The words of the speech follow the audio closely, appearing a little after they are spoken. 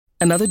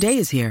Another day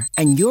is here,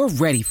 and you're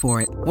ready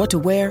for it. What to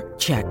wear?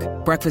 Check.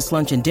 Breakfast,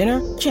 lunch, and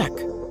dinner? Check.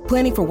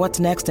 Planning for what's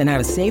next and how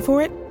to save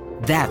for it?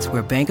 That's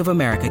where Bank of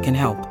America can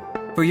help.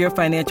 For your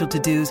financial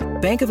to-dos,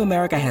 Bank of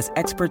America has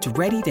experts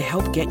ready to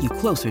help get you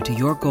closer to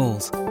your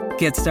goals.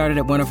 Get started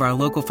at one of our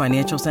local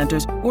financial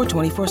centers or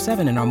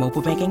 24/7 in our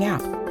mobile banking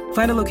app.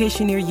 Find a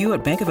location near you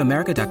at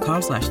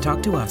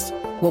bankofamerica.com/talktous.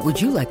 What would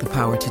you like the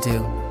power to do?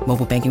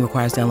 Mobile banking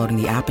requires downloading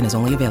the app and is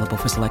only available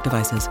for select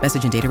devices.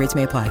 Message and data rates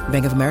may apply.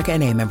 Bank of America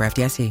N.A., member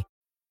FDIC.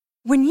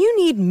 When you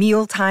need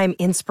mealtime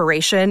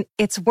inspiration,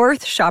 it's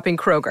worth shopping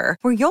Kroger,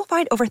 where you'll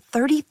find over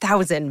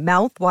 30,000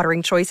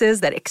 mouth-watering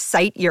choices that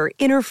excite your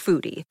inner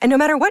foodie. And no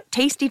matter what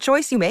tasty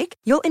choice you make,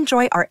 you'll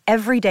enjoy our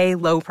everyday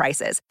low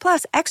prices,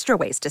 plus extra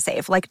ways to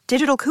save, like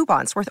digital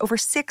coupons worth over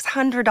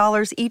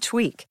 $600 each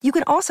week. You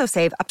can also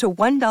save up to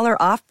 $1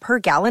 off per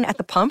gallon at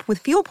the pump with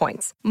fuel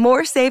points.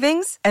 More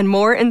savings and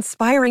more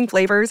inspiring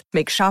flavors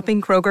make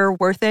shopping Kroger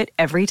worth it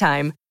every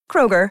time.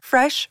 Kroger,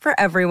 fresh for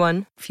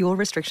everyone. Fuel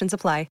restrictions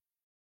apply.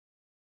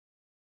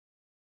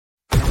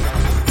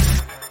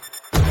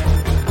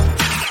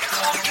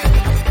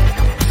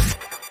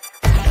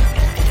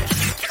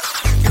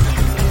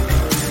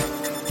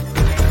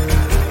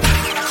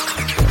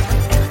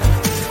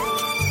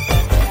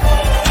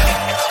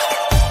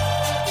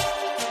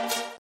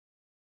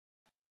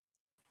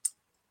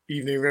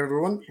 Evening,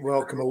 everyone.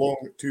 Welcome along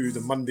to the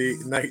Monday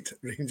night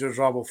Rangers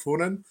Rabble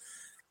phone-in.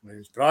 My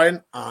name's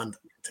Brian, and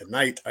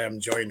tonight I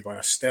am joined by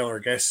a stellar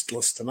guest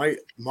list tonight.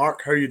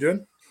 Mark, how are you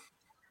doing?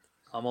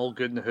 I'm all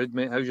good in the hood,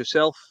 mate. How's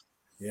yourself?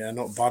 Yeah,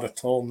 not bad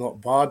at all, not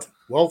bad.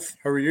 Wolf,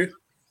 how are you?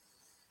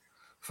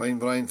 Fine,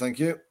 Brian, thank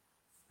you.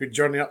 Good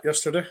journey up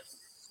yesterday?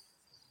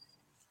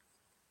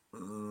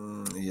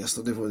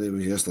 Yesterday, what day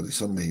was yesterday?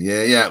 Sunday.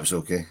 Yeah, it was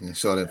okay.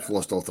 Sorry, I've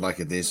lost all track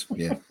of days.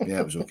 Yeah,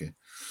 it was okay.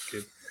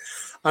 Good.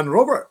 And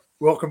Robert,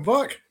 welcome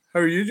back.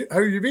 How are you?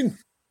 How have you been?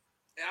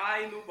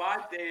 Aye, no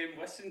bad.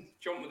 Listen,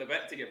 jumping a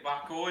bit to get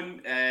back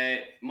on.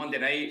 Monday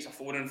night, it's a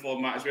phone-in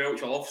format as well,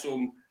 which I love, so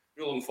I'm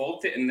really looking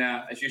forward to it. And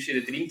as you say,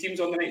 the dream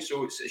team's on the night,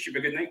 so it should be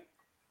a good night.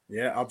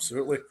 Yeah,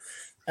 absolutely.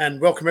 And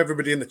welcome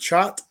everybody in the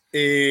chat.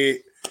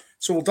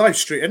 So we'll dive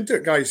straight into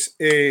it, guys.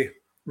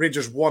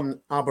 Rangers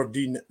 1,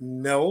 Aberdeen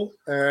 0.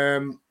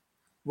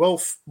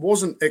 Wolf,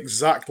 wasn't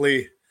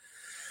exactly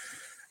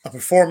a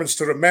performance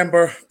to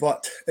remember,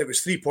 but it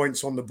was 3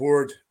 points on the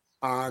board,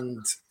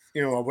 and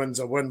a win's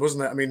a win,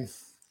 wasn't it? I mean,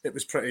 it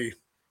was pretty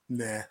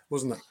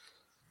wasn't it?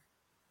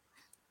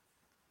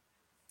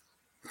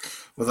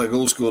 With a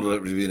goal scorer,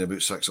 it would have been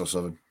about 6 or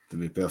 7, to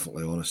be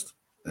perfectly honest.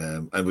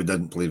 And we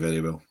didn't play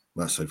very well.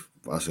 That's how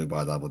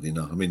bad Aberdeen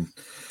are. I mean,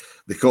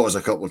 they caught us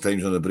a couple of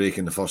times on the break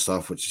in the first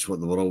half, which is what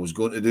they were always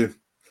going to do.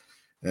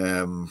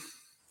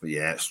 But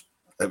yeah,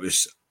 it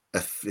was,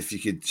 if you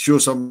could show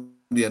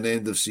somebody an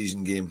end of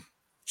season game,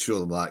 show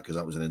them that, because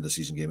that was an end of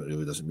season game. It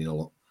really doesn't mean a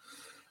lot.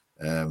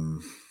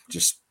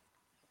 Just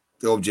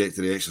the object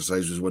of the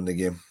exercise was win the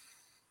game.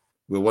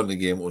 We won the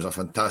game. It was a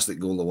fantastic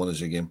goal that won us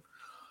the game,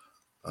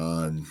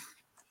 and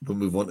we'll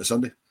move on to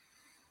Sunday.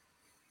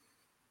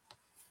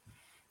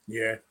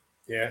 Yeah.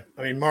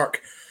 I mean,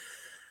 Mark,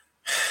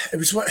 it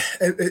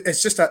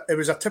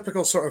was a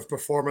typical sort of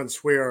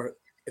performance where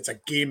it's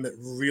a game that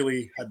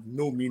really had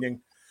no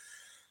meaning,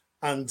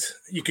 and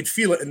you could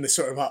feel it in the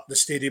sort of the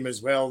stadium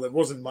as well. There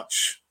wasn't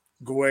much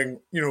going,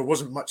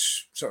 wasn't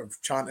much sort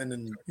of chanting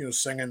and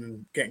singing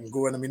and getting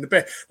going. I mean,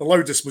 the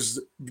loudest was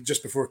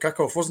just before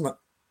kickoff, wasn't it?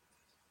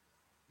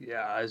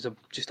 Yeah, it's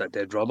just a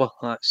dead rubber.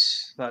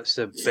 That's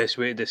the best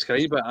way to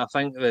describe it. I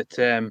think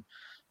that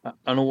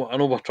I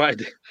know we're trying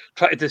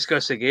to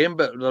discuss the game,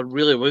 but there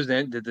really wasn't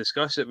anything to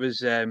discuss. It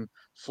was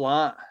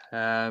flat.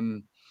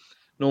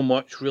 No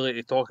much really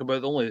to talk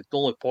about. The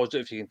only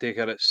positive you can take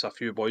out is a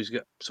few boys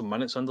get some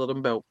minutes under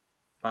them belt.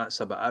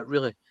 That's about it,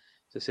 really.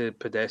 To say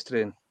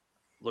pedestrian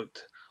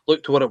looked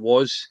what it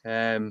was.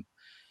 End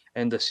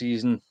of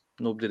season,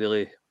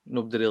 nobody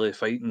really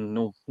fighting.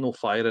 No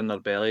fire in their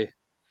belly.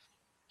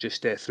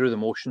 Just through the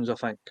motions, I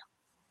think.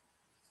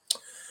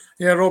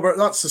 Yeah, Robert,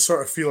 that's the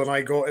sort of feeling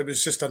I got. It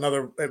was just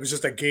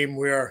a game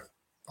where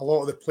a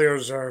lot of the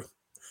players are.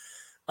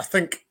 I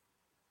think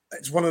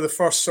it's one of the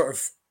first sort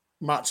of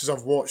matches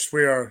I've watched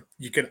where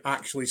you can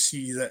actually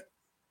see that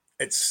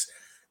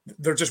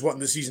they're just wanting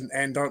the season to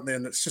end, aren't they?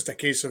 And it's just a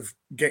case of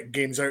get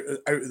games out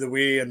of the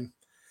way, and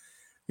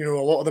a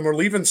lot of them are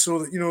leaving. So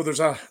there's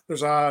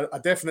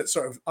a definite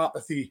sort of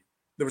apathy.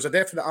 There was a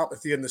definite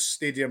apathy in the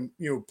stadium,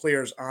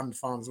 players and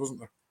fans, wasn't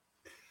there?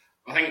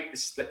 I think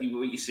it's like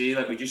what you say.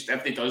 Like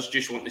everybody does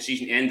just want the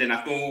season to end, and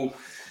I know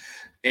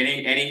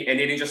any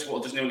Rangers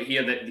supporter doesn't want to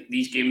hear that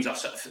these games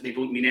they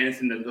don't mean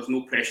anything. That there's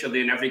no pressure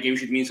there, and every game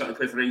should mean something to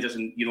play for Rangers,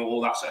 and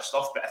all that sort of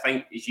stuff. But I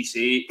think, as you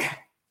say,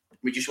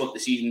 we just want the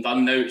season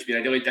done now. It's been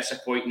a really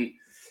disappointing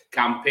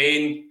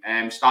campaign.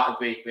 Started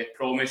with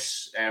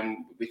promise.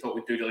 We thought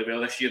we'd do really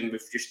well this year, and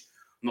we've just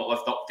not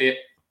lived up to it.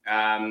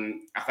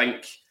 I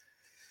think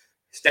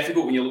it's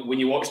difficult when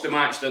you watch the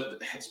match,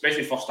 that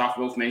especially first half.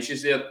 Wolf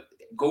mentions there,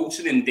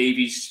 Goldson and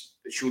Davies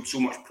showed so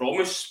much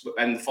promise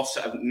in the first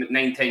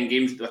 9-10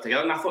 games that they were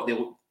together, and I thought they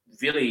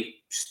really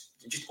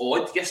just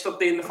odd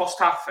yesterday in the first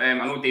half. I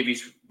know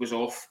Davies was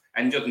off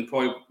injured and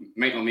probably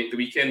might not make the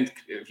weekend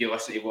if you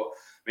listen to what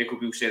Michael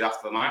Beale said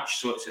after the match.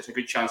 So it's a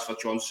good chance for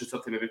John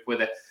Souttar to maybe play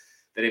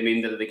the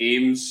remainder of the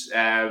games.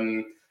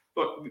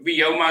 But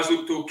Yilmaz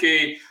looked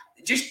okay.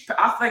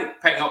 I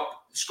think picking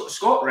up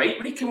Scott Wright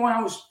when he came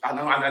on,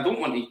 I don't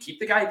want to keep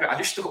the guy, but I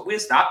just thought,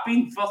 where's that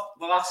been for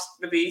the last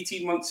maybe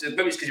 18 months?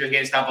 Maybe it's because he was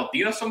against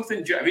Aberdeen or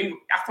something. Do you know what I mean?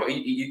 I thought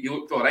he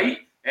looked all right.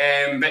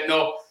 But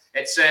no,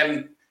 it's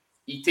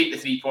you take the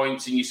 3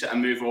 points and you sort of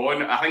move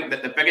on. I think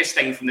that the biggest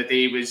thing from the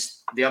day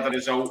was the other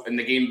result in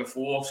the game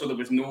before, so there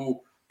was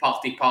no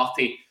party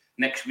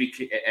next week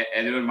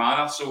in our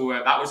manner. So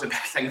that was a big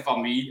thing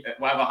for me.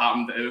 Whatever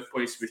happened at our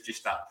place was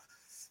just a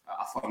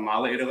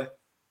formality, really.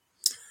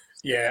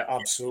 Yeah,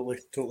 absolutely.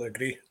 Totally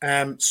agree.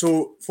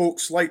 So,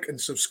 folks, like and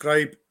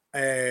subscribe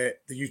the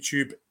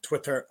YouTube,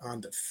 Twitter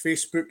and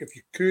Facebook if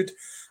you could.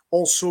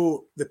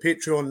 Also, the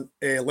Patreon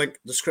link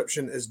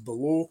description is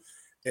below.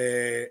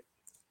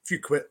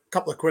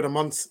 Couple of quid a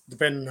month,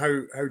 depending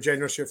how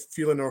generous you're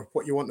feeling or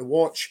what you want to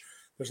watch.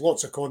 There's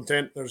lots of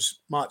content. There's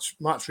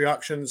match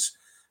reactions.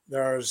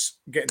 There's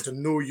getting to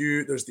know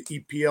you. There's the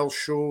EPL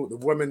show, the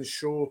women's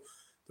show.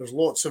 There's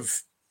lots of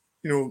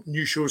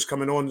new shows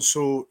coming on.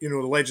 So the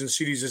Legends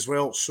series as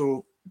well.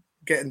 So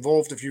get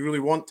involved if you really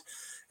want.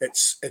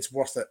 It's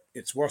worth it.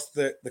 It's worth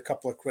the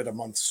couple of quid a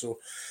month. So,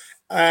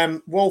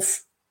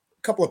 Wolf,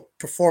 a couple of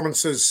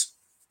performances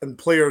and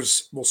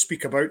players we'll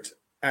speak about.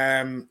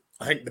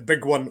 I think the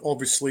big one,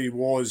 obviously,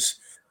 was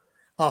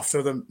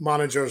after the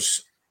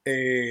manager's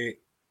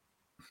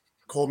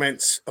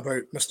comments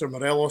about Mr.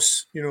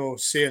 Morelos,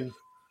 saying,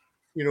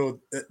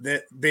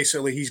 that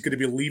basically he's going to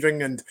be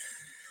leaving. And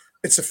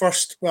it's the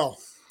first, I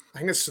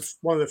think it's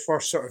one of the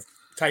first sort of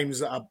times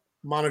that a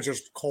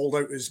manager's called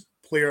out his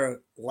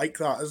player like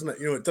that, isn't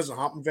it? It doesn't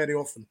happen very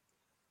often.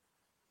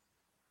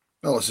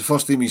 Well, it's the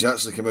first time he's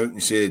actually come out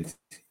and said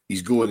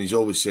he's going. He's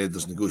always said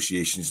there's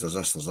negotiations, there's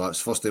this, there's that.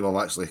 It's the first time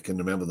I've actually can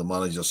remember the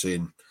manager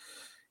saying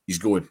he's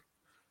going.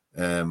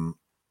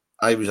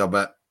 I was a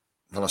bit,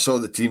 when I saw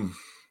the team,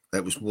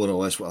 it was more or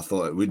less what I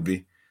thought it would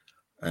be.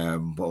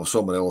 But I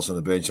saw Morelos on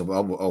the bench.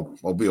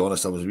 I'll be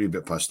honest, I was a wee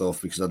bit pissed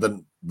off because I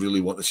didn't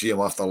really want to see him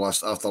after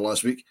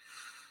last week.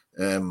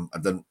 I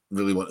didn't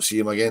really want to see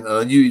him again, and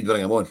I knew he'd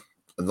bring him on.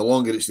 And the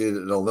longer it stayed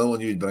at 0-0, I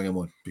knew he'd bring him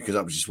on because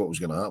that was just what was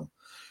going to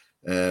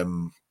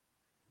happen.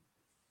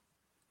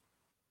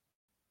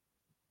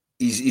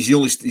 He's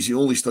the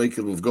only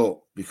striker we've got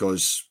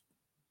because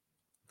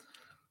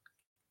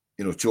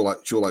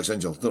Čolak's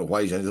injured. I don't know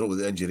why he's injured. I don't know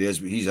what the injury is,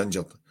 but he's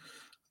injured.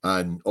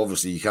 And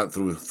obviously, you can't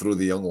throw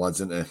the young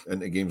lads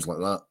into games like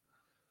that.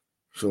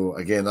 So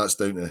again, that's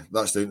down to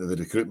the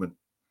recruitment.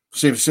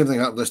 Same thing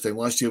happened this time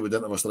last year. We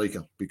didn't have a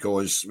striker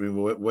because we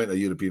went to a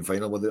European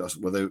final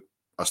without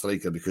a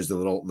striker because they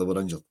were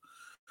injured.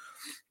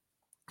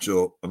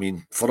 So I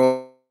mean, for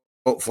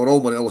all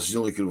Morelos is the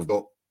only kid we've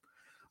got,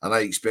 and I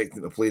expect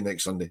him to play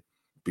next Sunday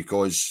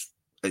because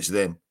it's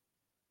them.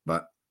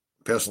 But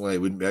personally, I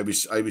wouldn't be.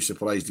 I was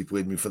surprised he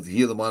played. To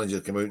hear the manager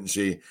come out and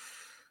say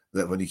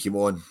that when he came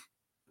on,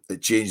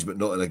 it changed, but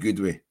not in a good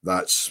way.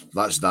 That's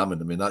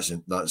damning. I mean,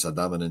 that's a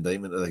damning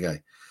indictment of the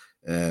guy.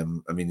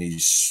 I mean,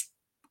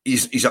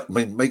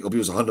 Michael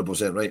Beale's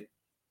 100% right.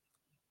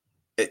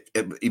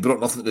 He brought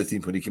nothing to the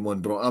team when he came on.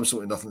 Brought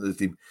absolutely nothing to the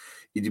team.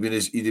 He'd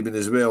have been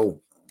as well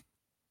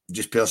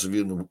just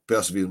persevering with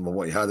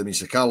what he had. I mean,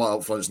 Sakala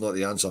up front's not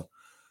the answer,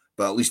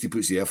 but at least he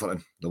puts the effort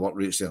in. The work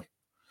rate's there.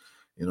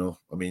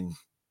 I mean,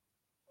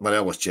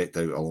 Morelos checked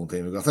out a long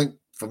time ago. I think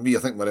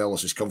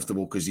Morelos is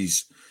comfortable because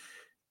he's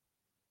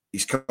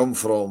come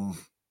from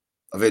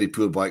a very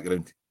poor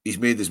background. He's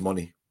made his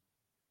money.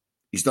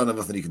 He's done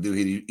everything he can do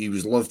here. He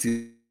was loved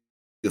here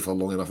for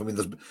long enough. I mean,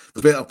 there's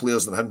better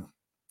players than him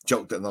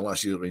chucked it in the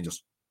last year at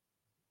Rangers.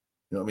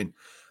 You know what I mean?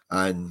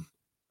 And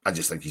I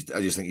just think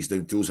he's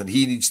down tools, and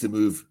he needs to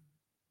move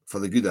for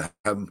the good of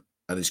him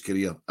and his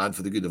career, and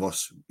for the good of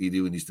us. He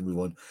really needs to move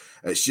on.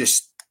 It's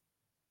just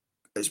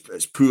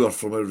it's poor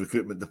from our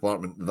recruitment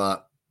department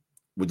that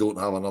we don't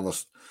have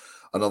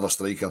another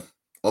striker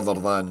other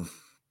than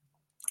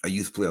a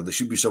youth player. There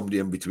should be somebody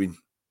in between,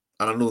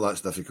 and I know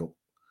that's difficult,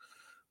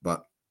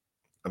 but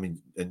I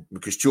mean,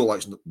 because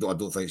Čolak's, I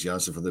don't think it's the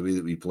answer for the way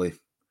that we play.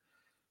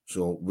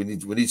 So we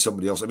need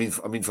somebody else. I mean,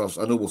 I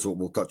know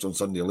we'll touch on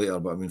Sunday later,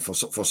 but I mean, for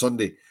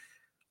Sunday,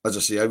 as I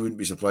say, I wouldn't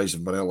be surprised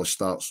if Morelos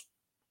starts,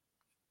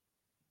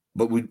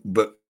 but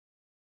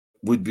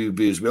would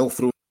be as well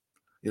thrown,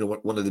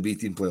 one of the B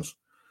team players.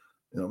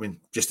 You know what I mean?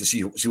 Just to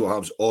see what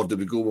happens, or do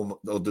we go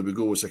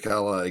with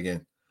Sakala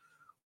again?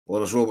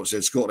 Or as Robert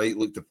said, Scott Wright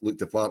looked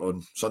the part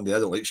on Sunday. I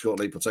don't like Scott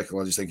Wright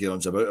particularly. I just think he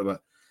runs about a bit.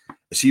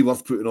 Is he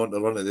worth putting on to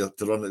run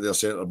at their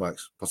centre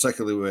backs,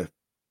 particularly with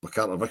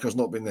Carter Vickers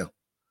not being there?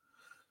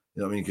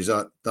 You know what I mean? Because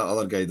that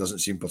other guy doesn't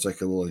seem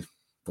particularly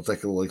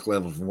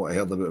clever from what I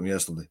heard about him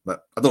yesterday.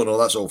 But I don't know.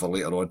 That's all for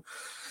later on.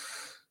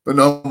 But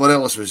no,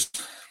 Morelos was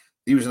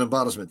an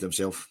embarrassment to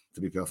himself,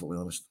 to be perfectly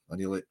honest.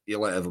 And he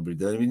let everybody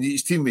down. I mean,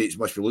 his teammates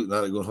must be looking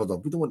at it going, hold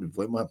on, we don't want to be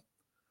playing with him.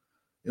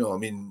 You know what I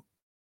mean?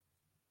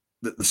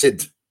 they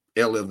said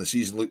earlier in the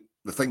season, look,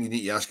 the thing you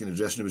need to ask in the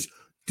dressing room is,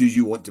 do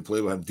you want to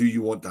play with him? Do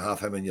you want to have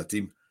him in your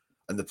team?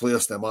 And the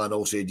players to man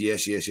all said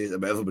yes, yes, yes,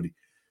 about everybody.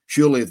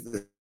 Surely if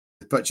the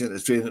pitch into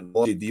training,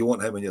 do you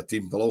want him in your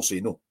team? They'll all say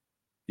no,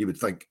 you would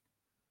think,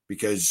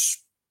 because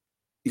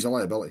he's a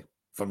liability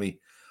for me.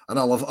 And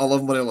I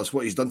love Morelos.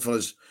 What he's done for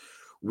us,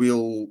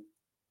 we'll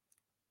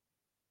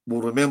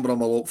remember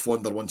him a lot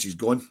fonder once he's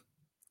gone.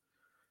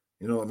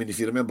 You know, I mean, if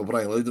you remember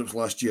Brian Laudrup's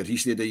last year, he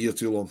stayed a year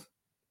too long.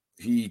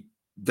 He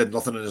did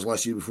nothing in his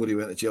last year before he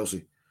went to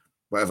Chelsea.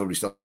 But everybody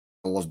still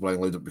loves Brian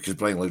Laudrup because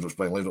Brian Laudrup's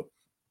Brian Laudrup.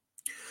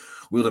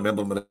 We'll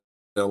remember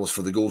Morelos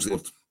for the goals they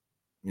scored,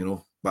 you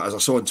know. But as I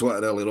saw on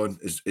Twitter earlier on,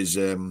 is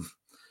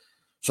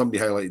somebody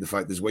highlighted the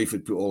fact his wife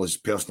had put all his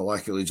personal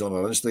accolades on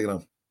her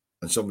Instagram.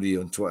 And somebody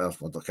on Twitter, I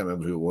can't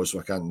remember who it was, so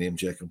I can't name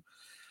check him,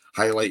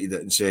 highlighted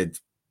it and said,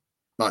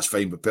 that's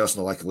fine, but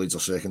personal accolades are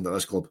second at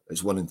this club.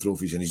 It's winning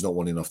trophies, and he's not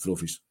winning enough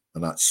trophies.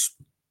 And that's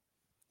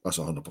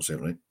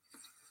 100% right.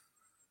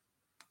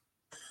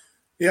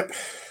 Yep,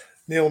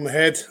 nail on the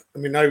head. I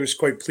mean, I was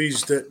quite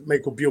pleased that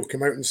Michael Beale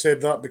came out and said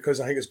that, because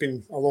I think it's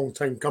been a long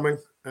time coming.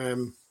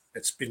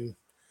 It's been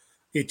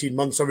 18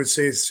 months, I would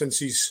say, since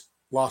he's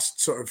last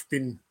sort of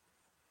been,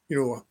 you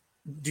know,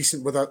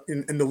 decent with that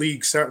in the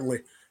league,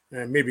 certainly.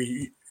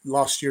 Maybe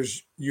last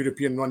year's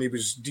European run, he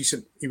was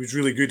decent. He was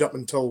really good up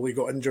until he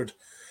got injured.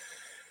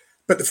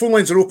 But the phone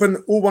lines are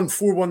open,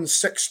 0141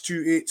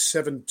 628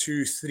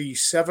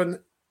 7237.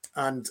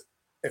 And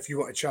if you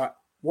want to chat,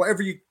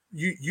 whatever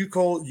you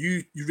call,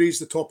 you raise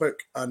the topic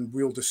and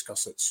we'll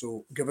discuss it.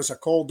 So give us a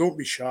call. Don't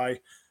be shy.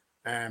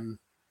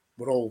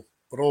 We're all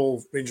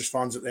Rangers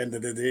fans at the end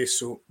of the day.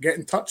 So get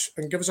in touch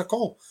and give us a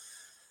call.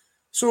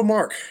 So,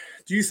 Mark,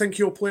 do you think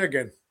he'll play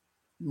again?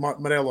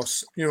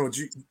 Morelos, you know,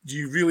 do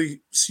you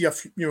really see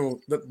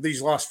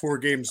these last 4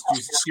 games? Do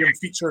you see him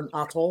featuring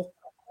at all?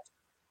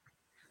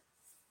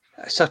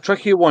 It's a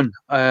tricky one.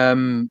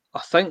 I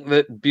think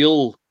that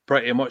Beale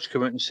pretty much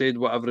came out and said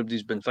what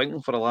everybody's been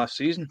thinking for the last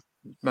season,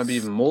 maybe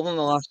even more than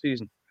the last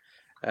season.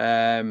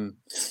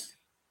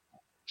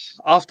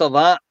 After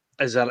that,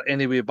 is there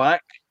any way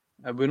back?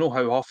 We know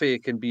how huffy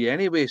it can be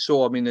anyway.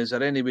 So, I mean, is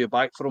there any way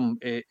back for him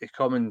to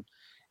come and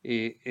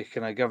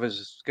can I give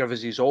us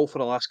his all for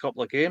the last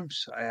couple of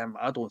games?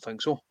 I don't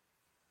think so.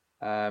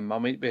 I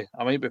might be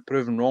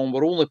proven wrong.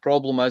 Our only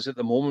problem is at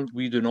the moment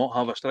we do not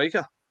have a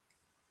striker.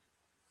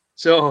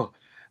 So,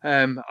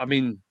 I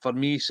mean, for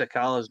me,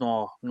 Sakala's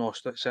no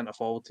centre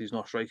forward. He's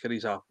not a striker.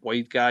 He's a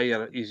wide guy,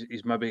 or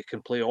he's maybe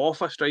can play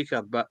off a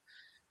striker. But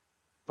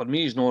for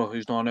me, he's not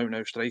an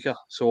out-and-out striker.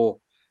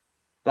 So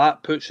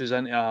that puts us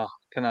into a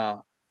kind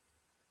of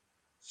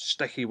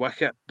sticky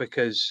wicket,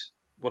 because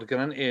we're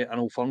going into an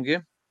Old Firm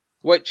game,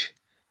 which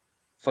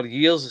for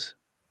years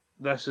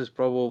this is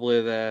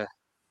probably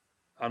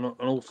an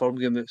Old Firm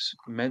game that's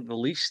meant the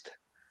least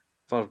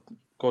for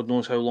God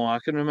knows how long I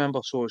can remember.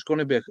 So it's going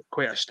to be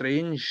quite a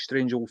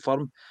strange Old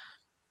Firm.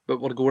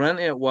 But we're going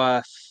into it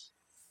with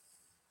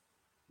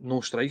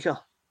no striker,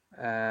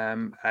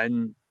 and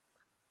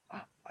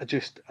I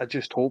just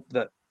hope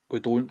that we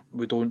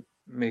don't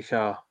make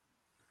a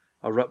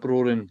rip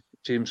roaring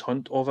James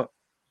Hunt of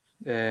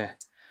it,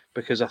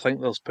 because I think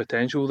there's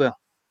potential there.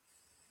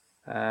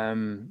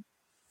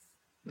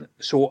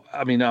 So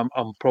I mean, I'm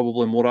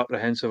probably more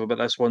apprehensive about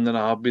this one than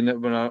I have been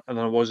than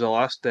I was the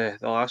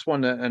last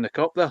one in the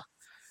cup there.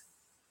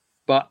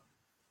 But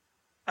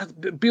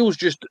Beale's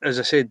just, as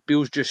I said,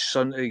 Beale's just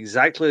done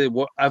exactly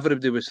what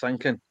everybody was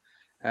thinking,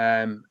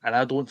 and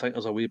I don't think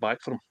there's a way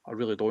back for him. I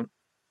really don't.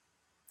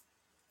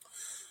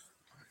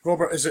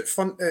 Robert, is it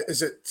fun?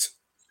 Is it?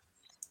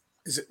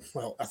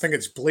 Well, I think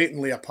it's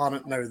blatantly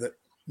apparent now that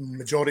the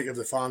majority of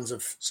the fans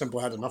have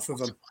simply had enough of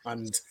him,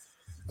 and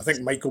I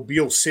think Michael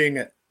Beale saying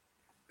it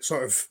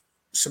sort of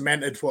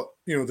cemented what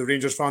the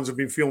Rangers fans have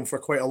been feeling for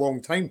quite a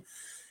long time.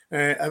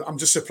 I'm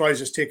just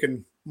surprised it's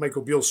taken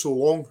Michael Beale so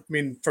long. I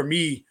mean, for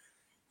me,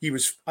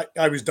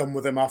 I was done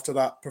with him after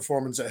that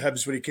performance at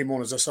Hibs, where he came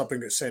on as a sub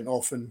and got sent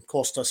off and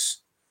cost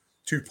us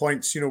 2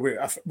 points.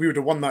 We would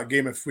have won that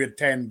game if we had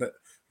 10, but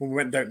when we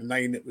went down to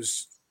 9, it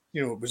was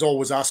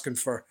always asking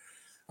for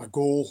a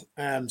goal.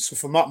 So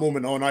from that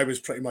moment on, I was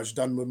pretty much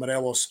done with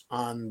Morelos.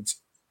 And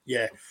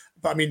yeah,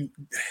 but I mean,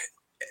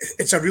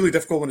 it's a really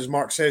difficult one, as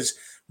Mark says.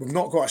 We've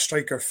not got a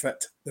striker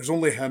fit. There's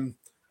only him.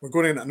 We're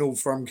going in an Old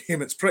Firm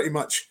game. It's pretty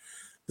much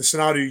the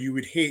scenario you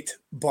would hate,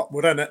 but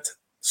we're in it.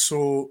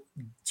 So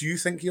do you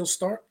think he'll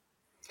start?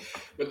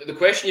 But the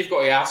question you've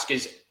got to ask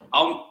is,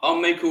 are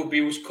Michael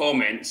Beale's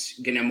comments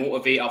going to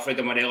motivate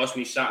Alfredo Morelos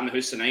when he's sat in the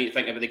house tonight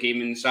thinking about the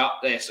game on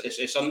Sunday?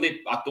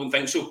 I don't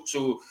think so.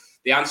 So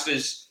the answer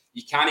is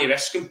you can't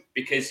risk him,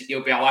 because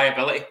he'll be a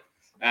liability.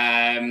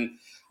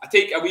 I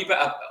take a wee bit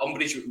of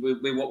umbrage with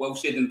what Will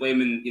said and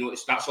blaming,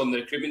 that's on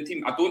the recruitment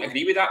team. I don't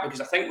agree with that,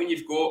 because I think when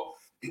you've got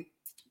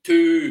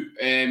 2,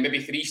 maybe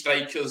 3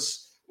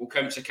 strikers, we'll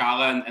count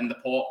Sakala in the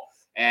pot.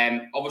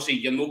 Obviously,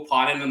 you're not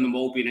planning on them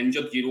all being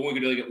injured. You only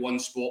really get one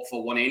spot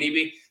for one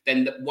anyway.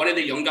 Then one of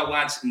the younger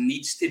lads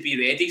needs to be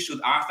ready. So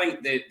I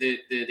think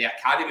the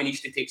academy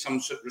needs to take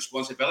some sort of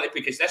responsibility,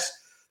 because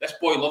this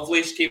boy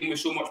Lovelace came with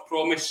so much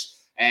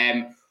promise.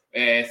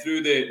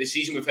 Through the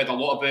season, we've heard a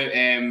lot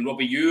about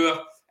Robbie Ewer.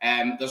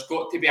 There's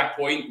got to be a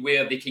point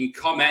where they can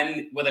come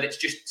in, whether it's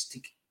just to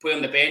play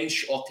on the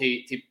bench or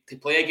to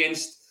play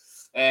against.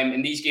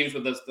 In these games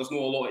where there's not a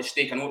lot at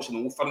stake. I know it's an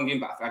old firm game,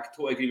 but I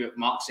totally agree with what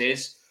Mark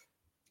says.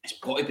 It's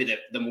got to be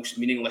the most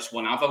meaningless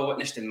one I've ever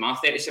witnessed in my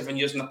 37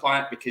 years on the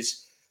planet,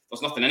 because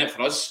there's nothing in it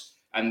for us.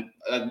 And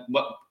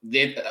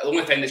the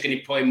only thing that's going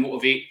to probably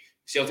motivate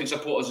Celtic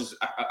supporters is,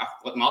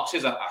 like Mark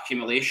says,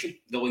 accumulation.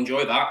 They'll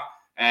enjoy that.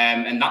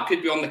 And that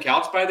could be on the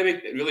cards, by the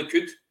way. It really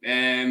could.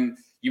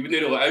 You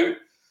wouldn't rule it out.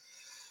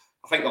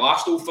 I think the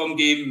last Old Firm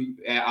game,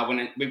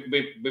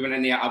 we went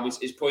in there.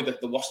 It's probably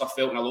the worst I've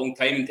felt in a long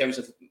time in terms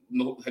of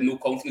no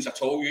confidence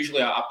at all.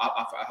 Usually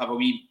I have a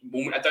wee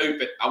moment of doubt,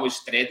 but I was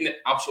dreading it,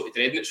 absolutely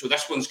dreading it. So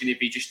this one's going to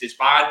be just as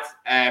bad.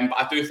 But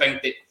I do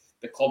think that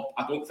the club,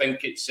 I don't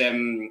think it's,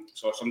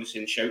 sorry, somebody's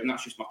saying shouting,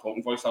 that's just my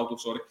talking voice, Aldo,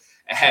 sorry.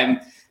 I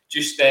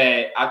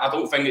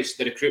don't think it's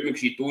the recruitment,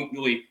 because you don't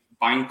really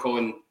bank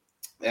on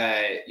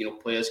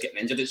players getting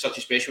injured at such,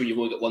 especially when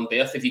you look at one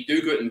berth. If you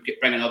do go out and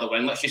bring another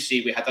win, let's just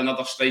say we had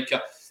another striker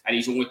and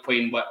he's only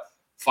playing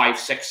 5,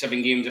 6,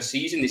 7 games a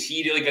season, is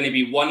he really going to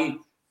be one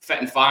fit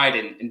and fired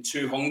and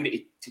too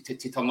hungry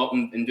to turn up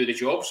and do the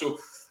job? So,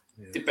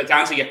 but to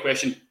answer your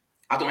question,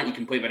 I don't think you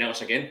can play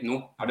Morelos again.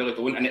 No, I really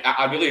don't. And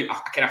I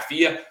kind of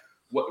fear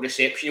what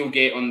reception he'll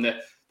get on the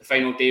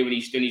final day when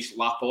he's doing his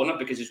lap honour,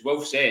 because as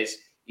Wolf says,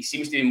 he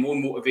seems to be more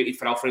motivated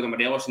for Alfredo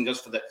Morelos than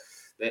just for the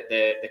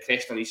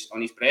crest on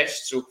his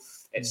breast. So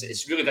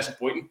it's really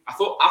disappointing. I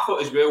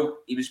thought as well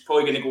he was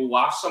probably going to go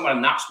last summer,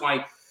 and that's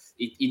why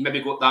he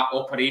maybe got that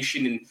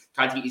operation and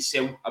tried to get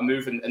himself a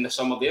move in the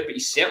summer there. But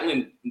he's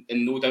certainly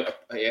in no doubt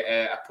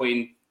a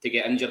point to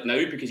get injured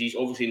now, because he's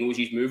obviously knows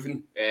he's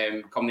moving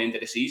come the end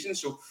of the season.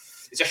 So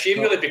it's a shame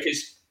really,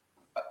 because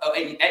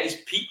at his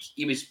peak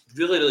he was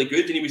really, really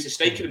good, and he was the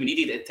striker we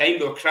needed at the time.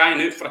 They were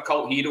crying out for a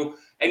cult hero.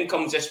 In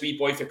comes this wee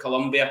boy for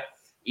Colombia.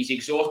 He's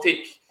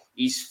exotic.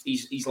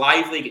 He's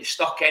lively, gets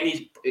stuck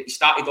in. He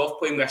started off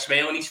playing with a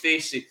smile on his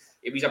face.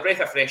 It was a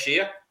breath of fresh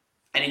air.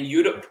 And in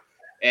Europe,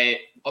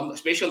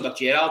 especially under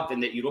Gerrard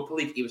in the Europa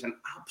League, he was an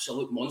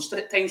absolute monster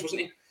at times,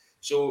 wasn't he?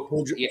 So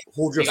hold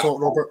your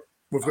thought, Robert.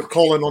 We've got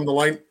Colin on the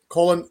line.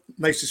 Colin,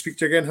 nice to speak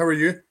to you again. How are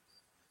you?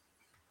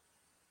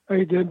 How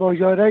you doing,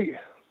 boys? All right?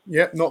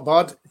 Yeah, not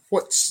bad.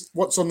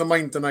 What's on the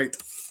mind tonight?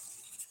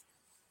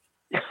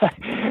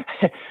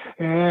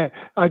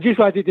 I just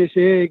wanted to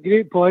say,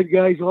 great point,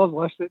 guys. I love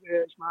listening to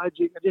it. It's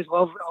magic. I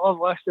love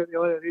listening to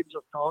all the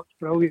Rangers talk. It's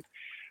brilliant.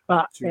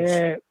 But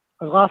I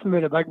was laughing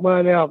with the big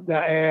man there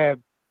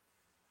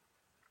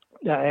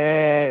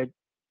that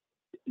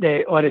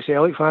all the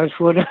Celtic fans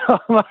for it.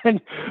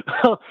 Man,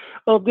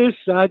 they're just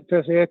sad,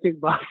 pathetic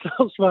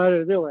bastards, man.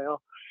 They really are.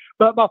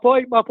 But my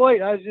point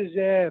is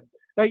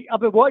like, I've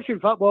been watching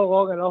football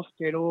long enough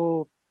to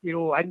know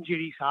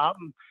injuries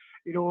happen,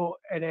 and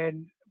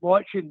then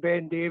watching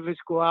Ben Davies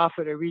go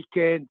after the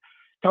weekend,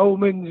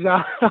 Tillman's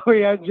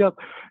injured.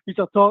 You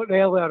were talking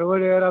earlier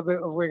on there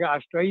about if we got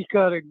a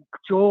striker and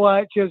Joe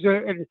is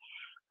out, and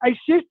it's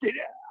just,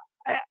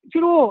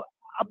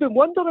 I've been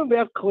wondering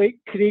where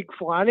Craig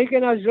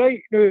Flanagan is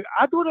right now.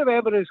 I don't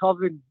remember us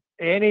having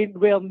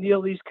anywhere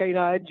near these kind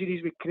of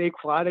injuries when Craig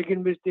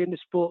Flanagan was doing the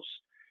sports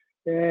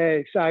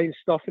science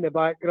stuff in the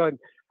background,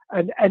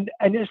 and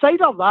it's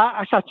either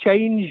that, it's a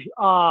change.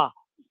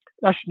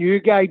 This new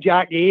guy,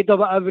 Jack Aid or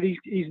whatever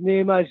his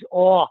name is,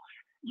 or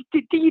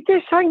do you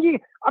just think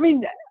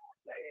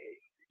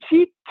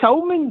see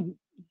Tillman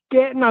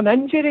getting an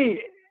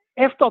injury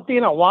after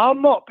doing a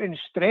warm-up and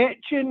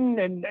stretching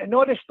and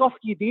all the stuff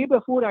you do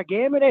before a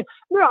game, and then,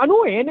 I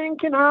know anything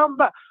can happen,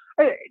 but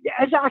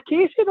is it a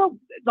case of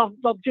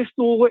they're just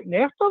not looking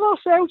after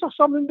themselves or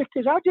something?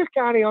 Because I just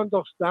can't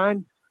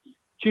understand.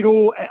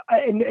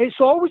 And it's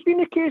always been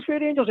the case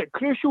with Rangers at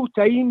crucial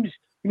times.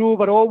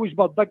 We're always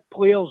big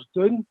players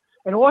doing.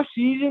 And all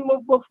season,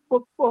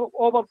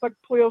 all our big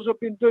players have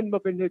been doing.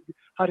 We've been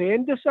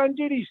horrendous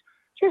injuries.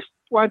 Just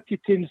wanted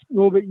to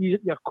know what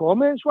your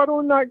comments were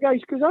on that, guys,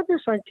 because I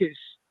just think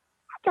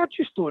I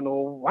just don't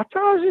know what it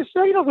is. It's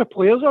either the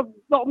players are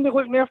not only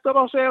looking after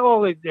themselves,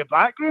 or the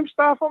backroom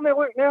staff are not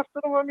looking after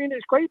them. I mean,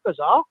 it's quite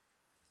bizarre.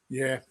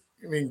 Yeah.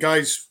 I mean,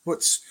 guys,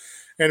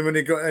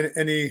 anyone got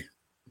any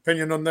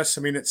opinion on this?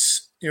 I mean,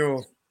 it's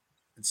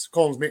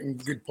Colin's making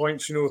good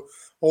points.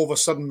 All of a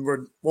sudden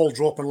we're all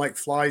dropping like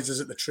flies.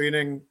 Is it the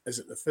training? Is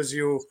it the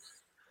physio?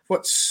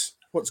 What's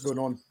going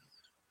on?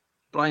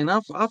 Brian,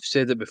 I've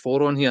said it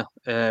before on here.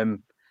 There's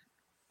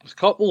a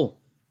couple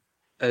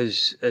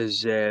as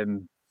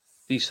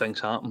these things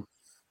happen.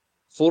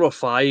 4 or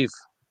 5,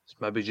 it's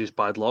maybe just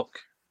bad luck.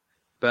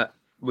 But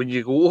when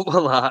you go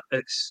over that,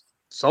 it's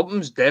something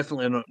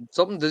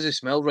doesn't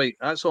smell right.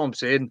 That's all I'm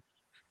saying.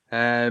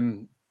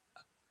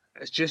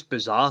 It's just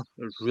bizarre.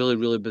 It's really,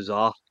 really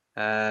bizarre.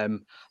 I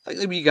think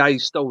the wee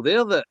guy's still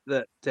there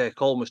that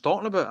Colin was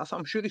talking about.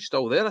 I'm sure he's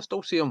still there. I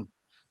still see him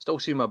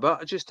a bit.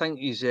 I just think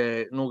he's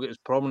not got as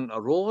prominent a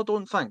role, I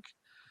don't think.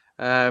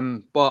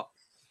 But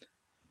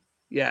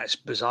Yeah, it's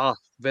bizarre,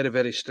 very,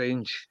 very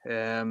strange.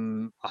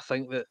 I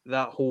think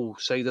that whole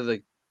side of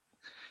the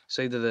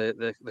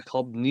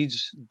club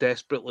needs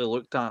desperately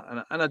looked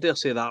at, and I dare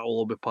say that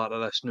will be part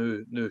of this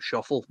new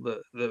shuffle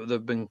that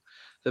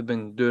they've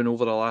been doing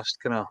over the last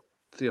kind of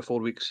 3 or 4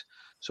 weeks.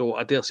 So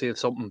I dare say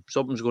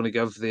something's going to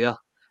give there.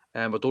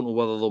 I don't know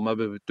whether they'll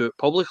maybe do it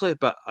publicly,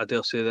 but I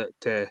dare say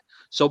that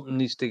something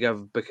needs to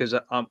give, because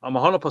I'm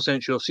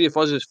 100% sure. See, if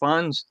us as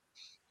fans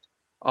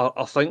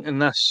are thinking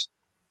this,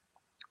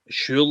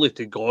 surely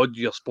to God,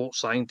 your sports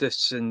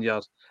scientists and your,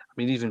 I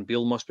mean, even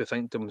Beale must be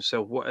thinking to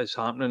himself, what is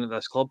happening at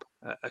this club?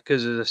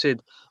 Because as I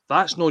said,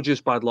 that's not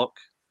just bad luck.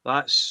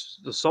 There's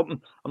something.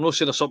 I'm not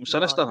saying there's something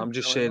sinister. I'm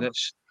just saying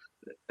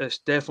it's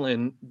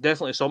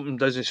definitely something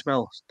doesn't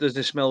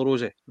smell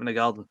rosy in the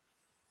garden.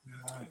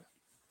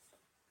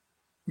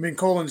 I mean,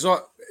 Colin, is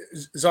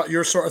that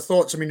your sort of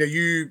thoughts? I mean, are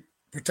you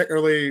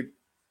particularly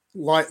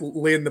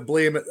laying the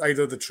blame at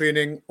either the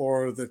training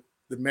or the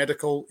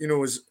medical? You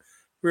know,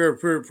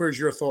 where's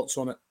your thoughts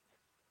on it?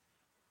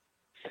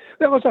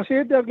 Well, as I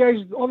said there,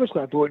 guys,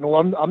 obviously I don't know.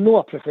 I'm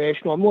not a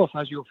professional. I'm not a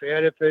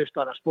physiotherapist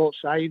or a sports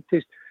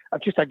scientist. I'm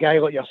just a guy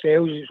like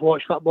yourselves who's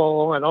watched football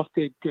long enough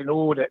to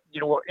know that,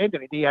 you know, at the end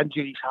of the day,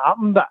 injuries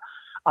happen. But,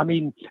 I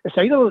mean, it's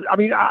either, I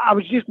mean, I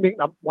was just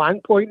making a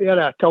blank point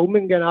there,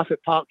 Tillman getting off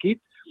at Parkhead.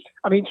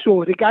 I mean,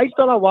 so the guy's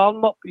done a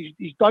warm-up,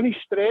 he's done his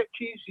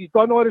stretches, he's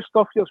done all the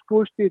stuff you're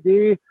supposed to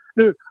do.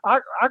 Now, I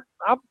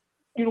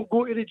you know,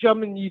 go to the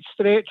gym and you'd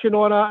stretch and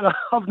all that,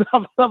 and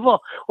I've never,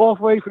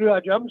 halfway through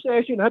a gym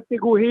session, had to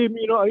go home,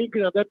 you know what I mean,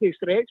 because I didn't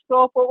stretch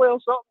properly or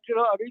something, you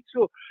know what I mean?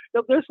 So,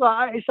 they're just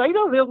like, it's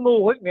either they're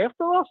not looking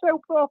after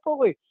themselves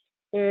properly,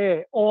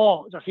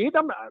 or, as I said,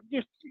 I'm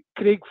just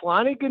Craig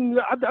Flanagan,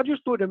 I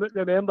just don't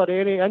remember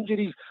any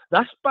injuries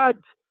this bad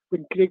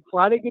when Craig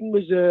Flanagan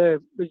was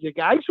the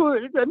guy. So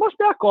it must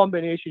be a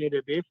combination of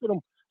the both of them.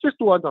 Just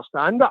to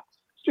understand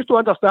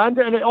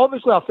it. And it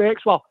obviously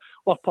affects our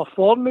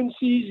performances,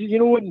 you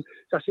know, and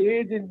as I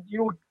said, and, you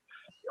know,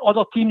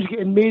 other teams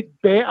getting made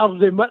better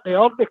than what they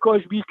are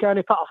because we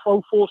can't put a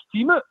full force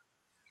team out.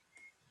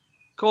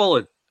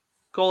 Colin,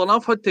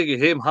 I've had to get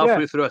home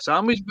halfway through a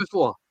sandwich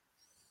before.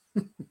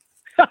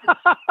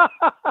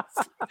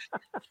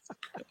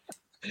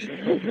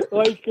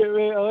 Like it,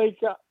 mate, I like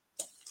it.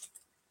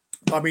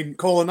 I mean,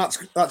 Colin,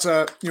 that's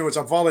a, you know, it's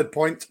a valid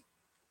point.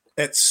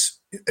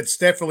 It's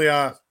definitely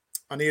an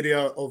area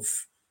of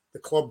the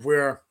club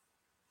where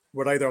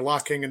we're either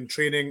lacking in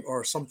training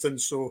or something.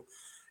 So,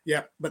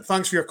 yeah. But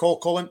thanks for your call,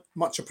 Colin.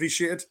 Much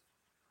appreciated.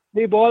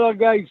 No bother,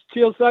 guys.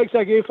 Cheers, thanks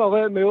again for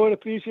letting me on.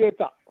 Appreciate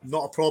that.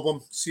 Not a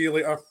problem. See you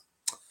later.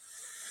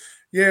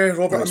 Yeah,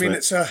 Robert. Thanks, I mean,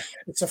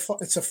 mate.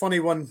 It's a funny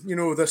one. You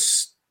know,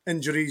 this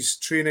injuries,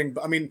 training.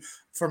 But I mean,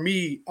 for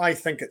me, I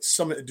think it's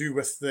something to do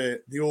with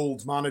the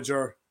old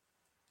manager.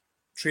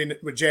 Training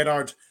with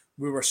Gerrard,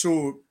 we were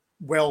so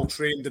well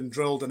trained and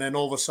drilled, and then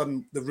all of a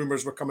sudden the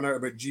rumours were coming out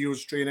about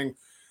Gio's training.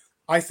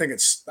 I think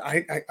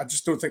I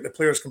just don't think the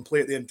players can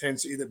play at the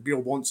intensity that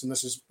Beale wants, and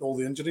this is all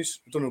the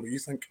injuries. I don't know what you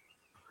think.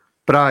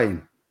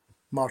 Brian.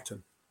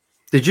 Martin.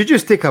 Did you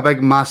just take a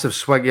big massive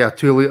swig of a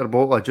 2-litre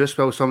bottle of juice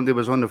while somebody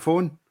was on the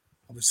phone?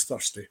 I was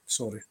thirsty,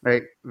 sorry.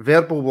 Right,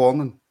 verbal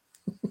warning.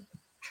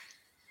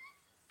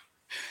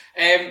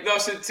 No,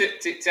 so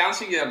to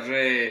answer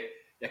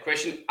your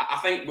question, I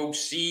think we'll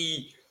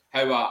see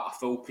how a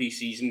full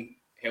pre-season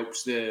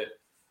helps the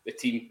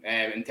team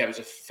in terms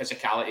of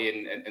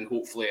physicality and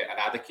hopefully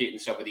eradicating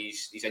some of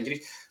these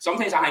injuries.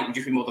 Sometimes I think we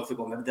just be more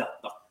difficult. Maybe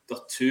they're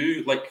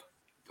too like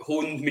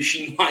honed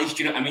machine-wise.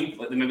 Do you know what I mean?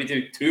 Like they maybe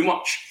do too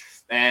much,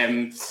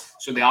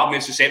 so they are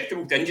more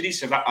susceptible to injuries.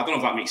 So I don't know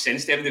if that makes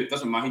sense to everybody. It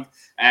doesn't mind.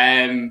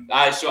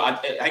 So I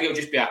think it'll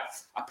just be a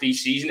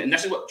pre-season, and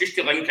this is what just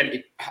to link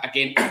into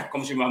again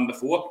conversation we had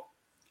before.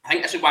 I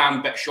think this is why I'm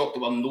a bit shocked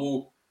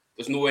that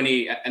there's no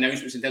any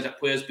announcements in terms of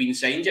players being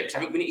signed yet, because I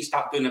think we need to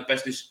start doing our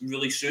business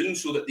really soon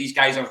so that these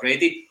guys are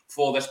ready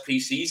for this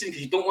pre-season,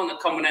 because you don't want them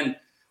coming in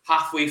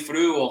halfway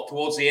through or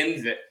towards the end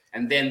of it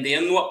and then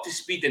they're not up to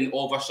speed and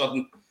all of a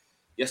sudden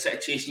you're sort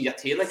of chasing your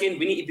tail again.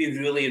 We need to be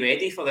really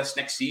ready for this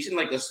next season.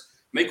 Like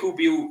Michael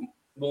Beale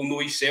will know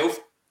himself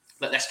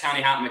that this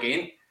can't happen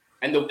again,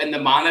 and the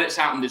manner it's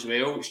happened as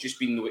well, it's just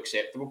been no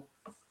acceptable.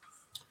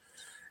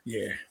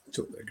 Yeah,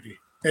 totally agree.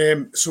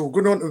 So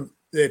going on to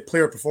the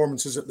player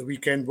performances at the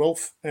weekend,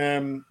 Wolf.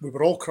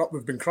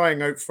 We've been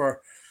crying out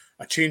for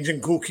a change in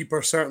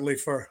goalkeeper, certainly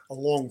for a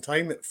long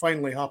time. It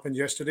finally happened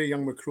yesterday.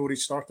 Young McCrorie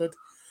started.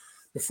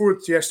 Before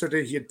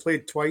yesterday, he had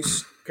played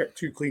twice, kept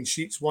 2 clean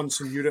sheets,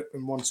 once in Europe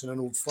and once in an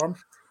Old Firm.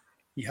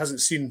 He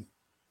hasn't seen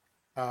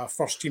a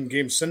first-team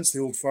game since the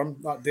Old Firm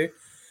that day.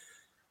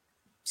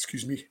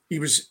 Excuse me. He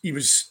was.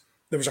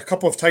 There was a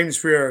couple of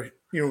times where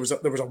there was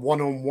a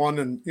one-on-one,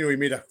 and he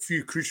made a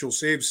few crucial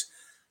saves,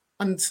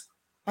 and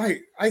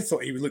I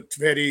thought he looked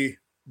very,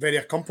 very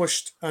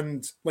accomplished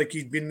and like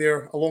he'd been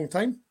there a long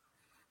time.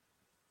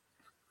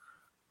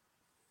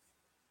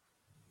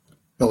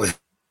 Well, he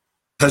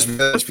has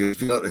been at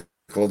the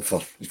club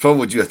for. He's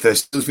probably due a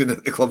test. He's been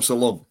at the club so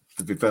long,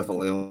 to be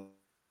perfectly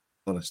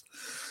honest.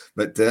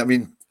 But I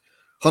mean,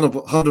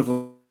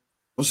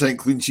 100%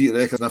 clean sheet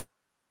record.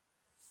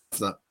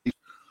 That.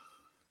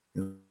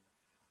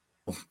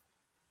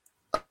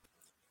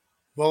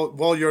 Well,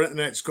 while your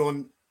internet's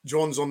gone,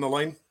 John's on the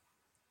line.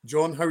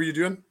 John, how are you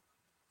doing?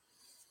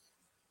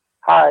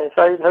 Hi,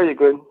 how are you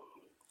going?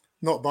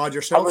 Not bad, I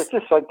yourself? was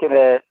just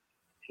thinking,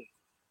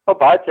 not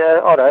bad, yeah,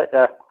 all right,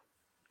 yeah.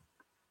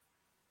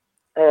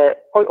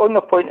 On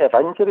the point of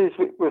injuries,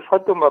 we've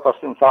had them ever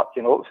since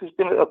Archie Knox has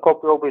been at the club.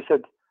 We always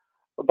had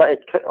a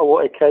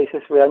lot of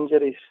crisis with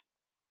injuries.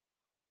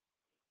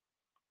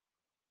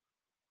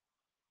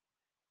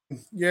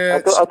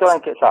 Yeah, I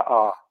don't think it's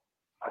a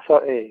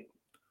sort of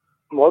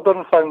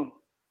modern thing.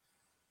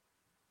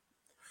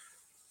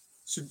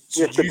 So Used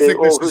do to you be,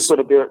 think this who's is, going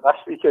to be out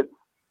this weekend?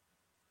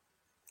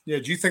 yeah,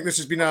 do you think this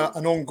has been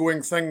an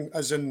ongoing thing,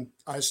 as in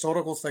a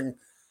historical thing?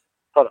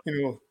 For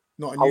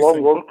Not a a new long,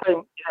 thing. long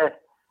time, yeah.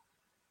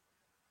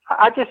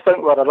 I just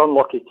think we're an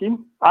unlucky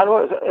team. I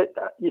know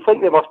you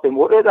think they must be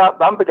motivated.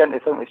 I'm beginning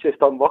to think it's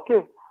just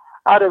unlucky.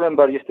 I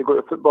remember I used to go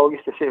to football,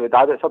 used to say to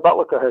Dad, it's a bit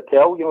like a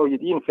hotel,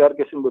 Ian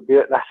Ferguson would be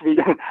out this week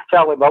and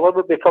Charlie Miller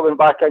would be coming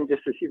back in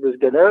just to see who's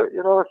going out,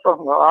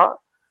 something like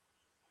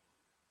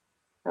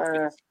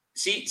that.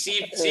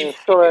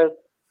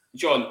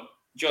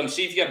 John,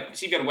 see if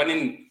you're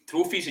winning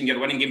trophies and you're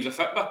winning games of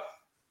football,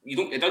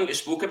 it doesn't get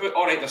spoke about.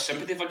 All right, there's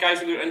sympathy for guys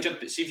who are injured,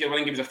 but see if you're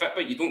winning games of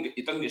football,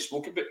 it doesn't get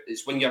spoke about.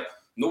 It's when you're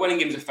not winning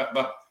games of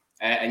football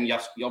and you're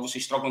obviously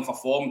struggling for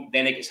form,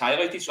 then it gets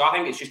highlighted. So I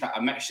think it's just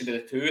a mixture of the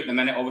two at the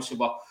minute. Obviously,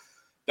 we're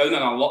down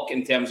on our luck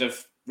in terms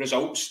of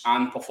results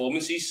and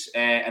performances,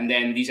 and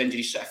then these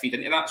injuries sort of feed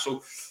into that.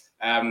 So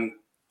I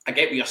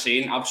get what you're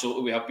saying.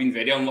 Absolutely, we have been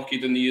very unlucky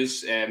down the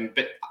years.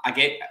 But I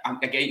get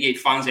you,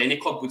 fans of any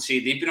club would say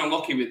they've been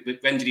unlucky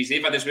with injuries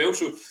they've had as well.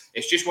 So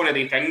it's just one of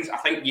the things. I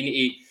think you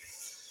need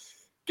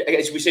to,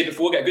 as we said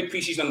before, get a good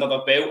pre-season under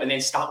their belt and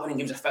then start winning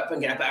games of football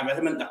and get a bit of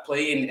rhythm in their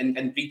play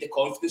and breed the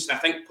confidence. And I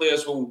think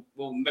players will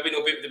maybe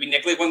not be able to be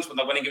niggly ones when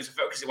they're winning games of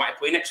football because they want to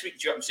play next week.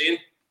 Do you know what I'm saying?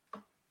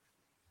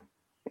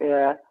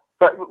 Yeah,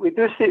 but we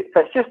do see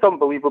it's just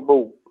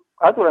unbelievable.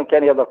 I don't think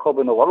any other club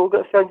in the world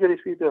gets injuries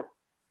we do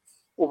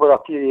over a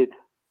period.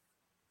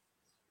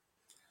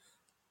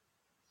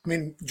 I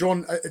mean,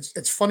 John,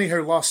 it's funny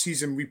how last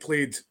season we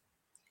played,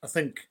 I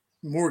think,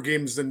 more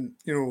games than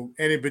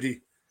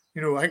anybody.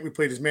 I think we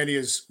played as many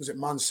as was it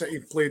Man City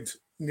played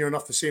near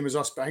enough the same as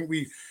us, but I think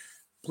we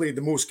played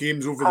the most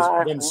games over this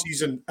one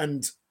season,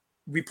 and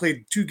we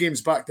played 2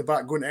 games back to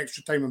back, going to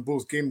extra time in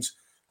both games,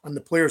 and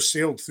the players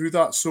sailed through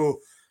that.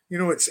 So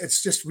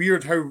it's just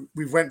weird how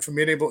we went from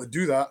being able to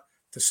do that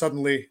to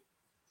suddenly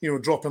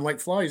dropping like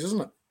flies,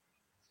 isn't it?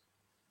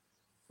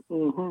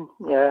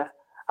 Yeah.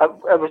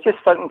 I was just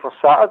thinking for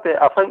Saturday,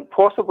 I think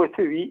possibly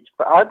 2 each,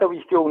 but I had a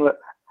wee feeling that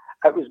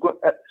it's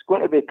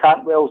going to be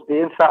Cantwell's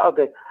day on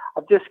Saturday.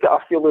 I've just got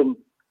a feeling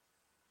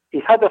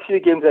he's had a few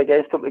games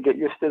against him to get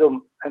used to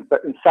them,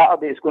 but on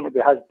Saturday it's going to be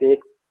his day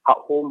at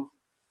home.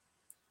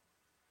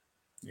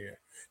 Yeah.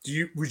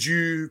 Would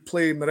you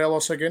play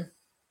Morelos again?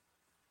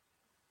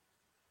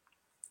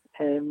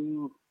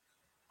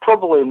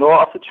 Probably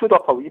not. If it showed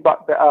up a wee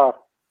bit better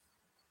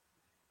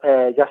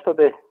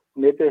yesterday,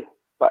 maybe.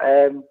 But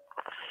I'm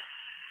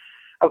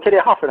kind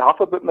of half and half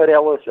about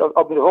Morelos.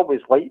 I've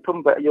always liked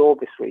him, but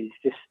obviously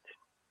he's just,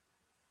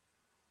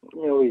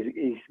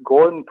 he's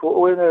gone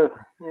totally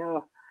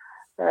now.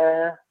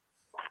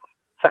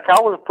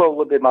 Sakala would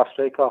probably be my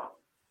striker.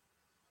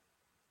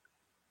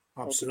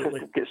 Absolutely.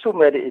 Because we've got so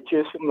many to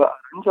choose from that are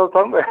injured,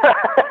 haven't we?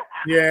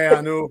 Yeah,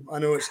 I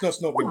know. It's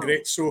not been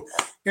great. So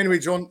anyway,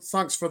 John,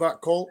 thanks for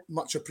that call.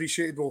 Much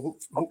appreciated. We'll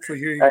hopefully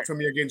hear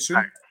from you again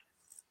soon.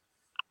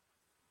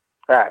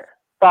 Right.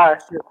 Bye.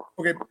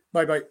 Okay,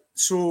 bye-bye.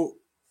 So,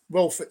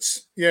 Wilf,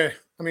 I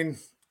mean,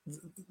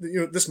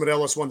 this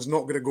Morelos one's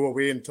not going to go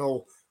away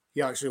until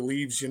he actually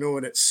leaves,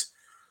 and it's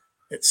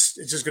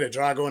just going to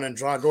drag on and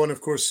drag on.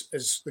 Of course,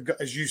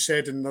 as you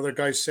said and other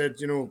guys said,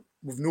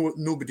 we've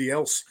nobody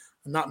else,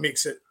 and that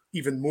makes it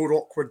even more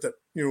awkward that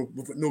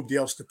we've got nobody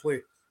else to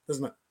play,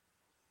 doesn't it?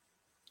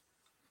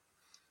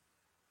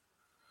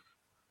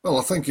 Well,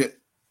 I think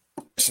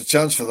it's a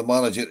chance for the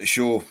manager to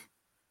show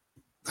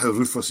how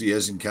ruthless he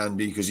is and can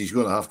be, because he's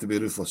going to have to be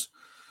ruthless,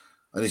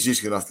 and he's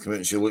just going to have to come out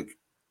and say, look,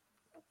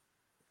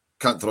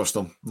 can't trust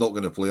him, not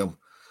going to play him.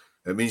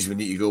 It means we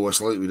need to go with a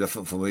slightly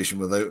different formation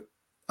without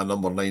a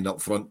number 9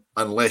 up front,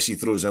 unless he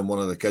throws in one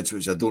of the kids,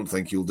 which I don't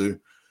think he'll do.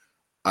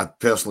 I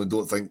personally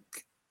don't think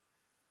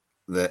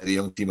that the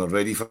young team are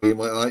ready for a game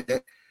like that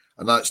yet,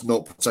 and that's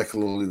not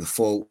particularly the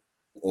fault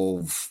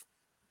of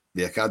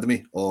the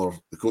academy or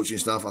the coaching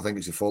staff. I think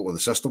it's the fault of the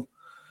system,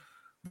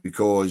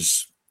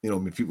 because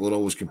people are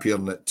always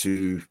comparing it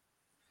to,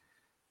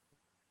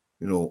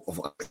 of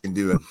what I can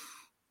do it.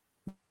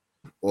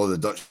 All the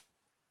Dutch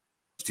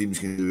teams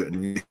can do it, and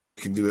we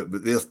can do it,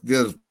 but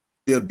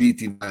their B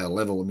team higher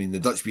level. I mean, the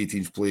Dutch B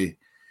teams play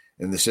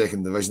in the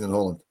 2nd division in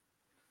Holland.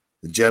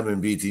 The German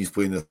B teams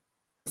play in the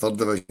 3rd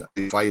division,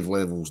 5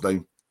 levels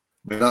down.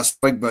 I mean, that's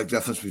a big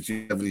difference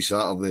between every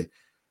Saturday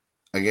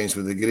against,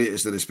 with the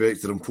greatest of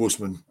respect to them,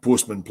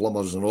 postmen,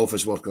 plumbers, and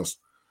office workers.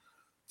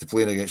 to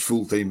playing against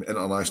full-time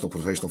international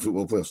professional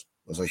football players.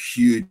 There's a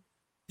huge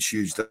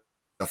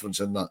difference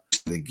in that.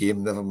 The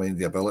game, never mind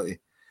the ability.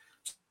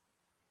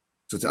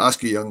 So to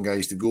ask you young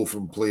guys to go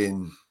from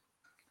playing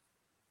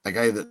a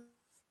guy that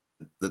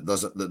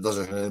does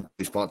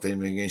it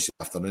part-time against the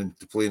afternoon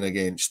to playing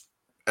against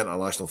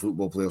international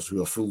football players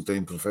who are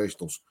full-time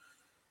professionals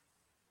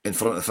in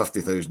front of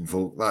 50,000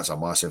 folk, that's a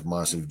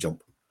massive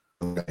jump,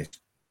 guys.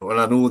 And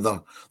I know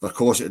they're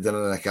cosseted in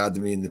an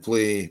academy and they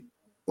play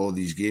all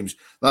these games.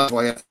 That's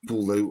why I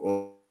pulled out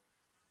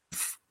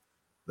of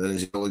the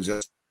result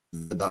exists.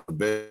 That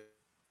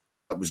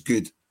was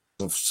good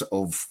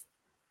of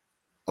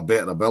a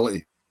better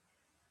ability,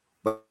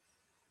 but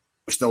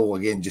still,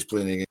 again, just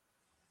playing again.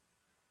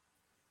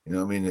 You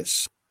know what I mean?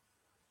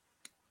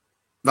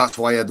 That's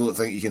why I don't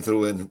think you can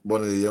throw in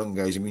one of the young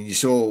guys. I mean, you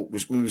saw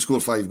when we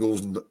scored 5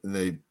 goals in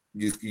the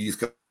youth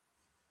cup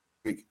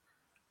week.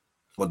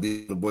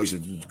 The boys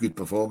had good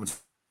performances,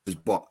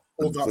 but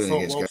hold that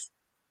thought, Wolf.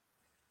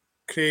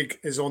 Craig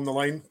is on the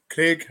line.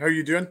 Craig, how are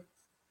you doing?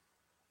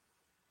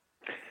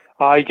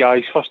 Hi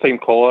guys, first time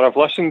caller. I've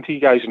listened to you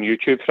guys on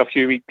YouTube for a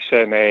few weeks,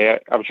 and I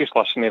was just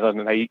listening the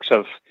other nights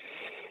of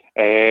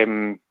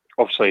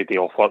obviously day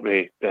off work,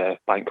 the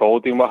bank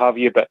holiday and what have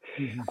you, but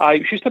it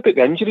was just about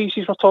the injuries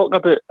you were talking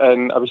about,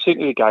 and I was saying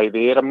to the guy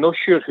there, I'm not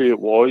sure who it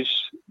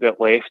was that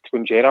left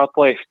when Gerrard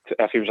left,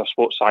 if he was a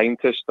sports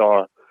scientist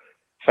or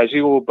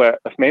physio, but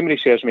if memory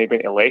serves me,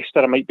 went to Leicester.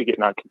 I might be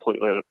getting that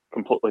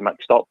completely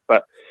mixed up,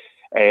 but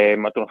I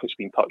don't know if it's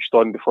been touched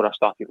on before I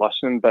started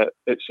listening, but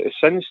it's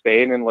since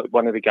then, and like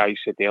one of the guys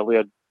said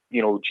earlier,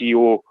 you know,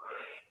 Gio,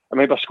 I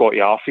remember Scotty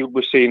Arfield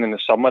was saying in the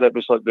summer it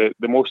was like the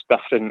most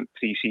different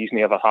pre-season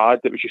he ever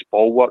had. It was just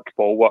ball work,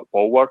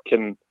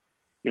 and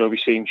you know, he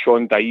was saying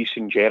Sean Dyche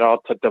and Gerrard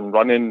had them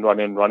running.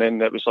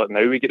 It was like,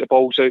 now we get the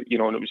balls out, you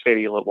know, and it was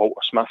very like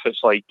Walter Smith.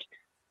 It's like,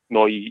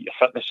 no, you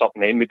fitness up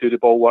and then we do the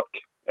ball work.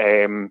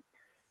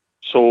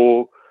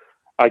 So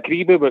I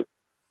agree with what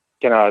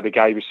kind of the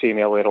guy was saying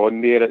earlier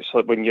on there. It's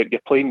like when you're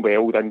playing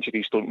well, the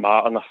injuries don't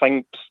matter. And I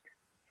think,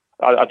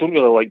 I don't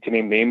really like to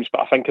name names,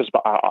 but I think there's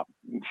about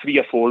 3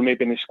 or 4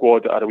 maybe in the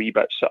squad that are a wee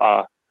bit sort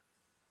of,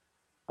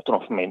 I don't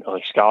know if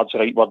mentally scarred's the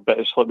right word, but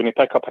it's like when you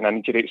pick up an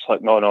injury, it's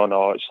like, no.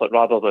 It's like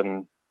rather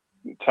than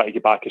try to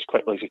get back as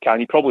quickly as you can,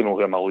 you probably know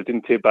who I'm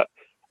alluding to, but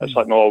it's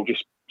like, no, I'll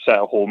just sit at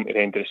home at the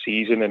end of the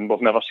season, and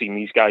we've never seen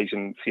these guys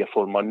in 3 or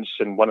 4 months,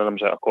 and one of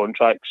them's out of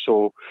contract.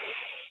 So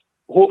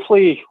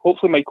hopefully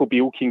Michael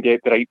Beale can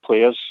get the right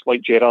players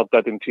like Gerrard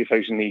did in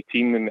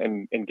 2018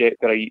 and get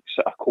the right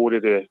sort of core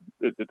of the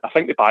I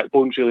think the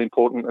backbone's really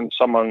important, and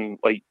someone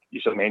like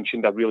you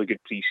mentioned, a really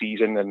good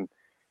pre-season and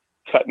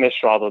fitness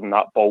rather than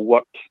that ball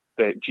work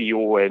that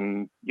Gio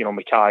and, you know,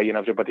 Mackay and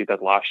everybody did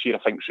last year, I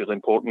think is really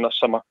important this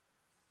summer.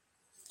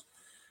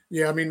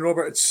 Yeah, I mean,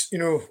 Robert, it's, you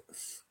know,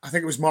 I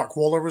think it was Mark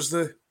Waller was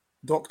the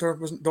doctor,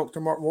 wasn't Dr.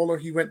 Mark Waller?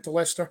 He went to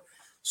Leicester.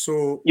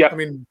 So, yeah, I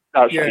mean,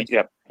 that's right.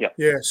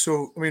 Yeah.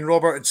 So, I mean,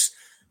 Robert, it's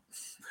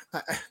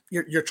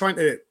you're trying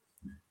to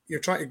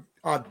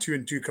add 2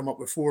 and 2, come up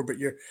with 4, but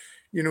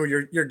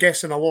you're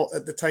guessing a lot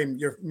at the time.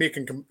 You're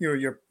making, you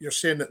know, you're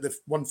saying that the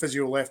one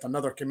physio left,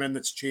 another came in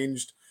that's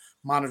changed,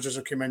 managers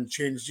have come in,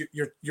 changed.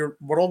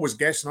 We're always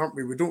guessing, aren't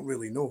we? We don't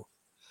really know.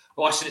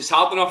 Well, it's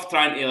hard enough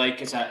trying to,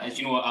 like, as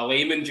you know, a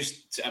layman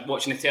just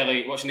watching the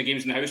telly, watching the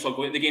games in the house or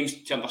going to the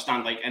games to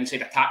understand, like,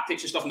 inside the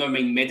tactics and stuff. Never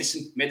mind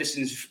medicine.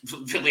 Medicine's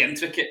really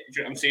intricate, do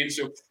you know what I'm saying?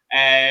 So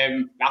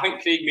I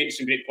think Craig makes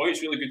some great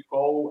points, really good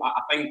call.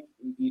 I think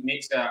he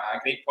makes a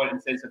great point in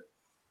terms of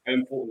how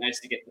important it is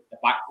to get the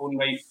backbone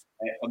right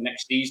for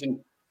next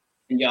season.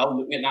 And you're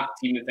looking at that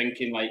team and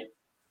thinking, like,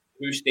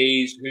 who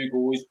stays, who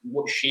goes,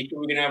 what shape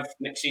are we going to have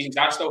next season?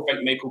 Because I still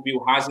think Michael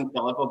Beale hasn't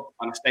delivered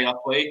on a style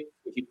of play,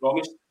 which he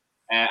promised.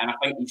 And I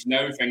think he's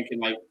now thinking,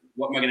 like,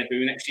 what am I going to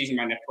do next season?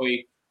 Am I going to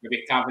play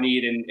maybe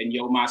Tavernier and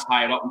Yilmaz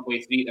higher up and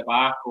play 3 at the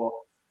back? Or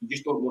you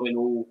just don't really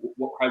know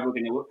how we're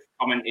going to look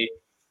coming into the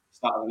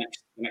start of the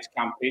next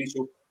campaign.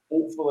 So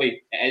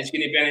hopefully it is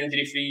going to be an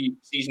injury-free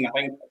season. I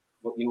think,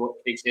 what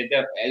Craig said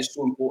there, it is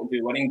so important to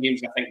be winning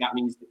games. I think that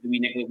means that the wee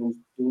niggly ones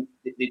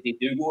they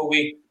do go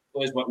away.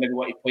 Players maybe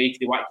want to play because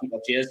they want to keep their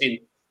jersey and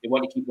they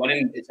want to keep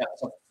winning. It's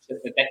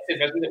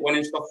addictive, isn't it,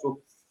 winning stuff? So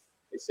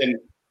it's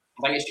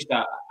I think it's just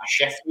a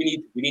shift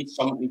we need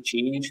something to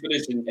change for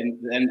us, and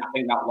then I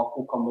think that luck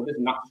will come with us,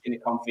 and that's just going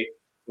to come for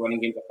winning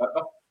games of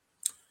football.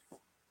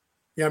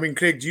 Yeah, I mean,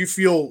 Craig, do you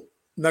feel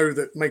now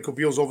that Michael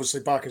Beale's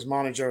obviously back as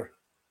manager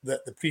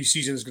that the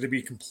pre-season is going to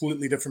be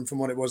completely different from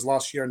what it was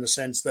last year, in the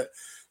sense that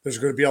there's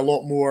going to be a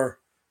lot more,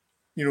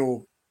 you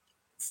know,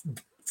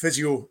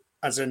 physio,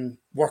 as in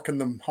working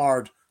them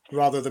hard,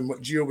 rather than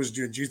what Gio was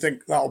doing? Do you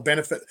think that'll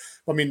benefit?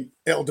 I mean,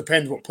 it'll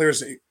depend what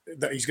players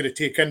that he's going to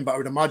take in, but I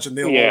would imagine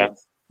they'll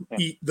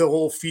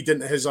all feed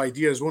into his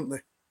ideas, won't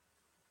they?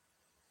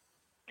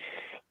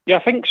 Yeah,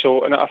 I think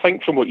so. And I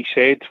think from what you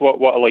said,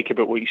 what I like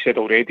about what you said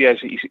already is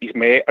he's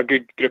met a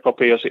good group of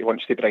players that he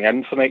wants to bring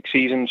in for next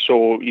season.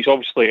 So he's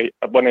obviously,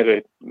 one of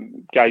the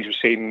guys was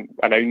saying,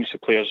 announce the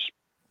players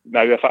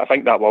now. I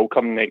think that will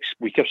come next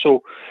week or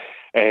so.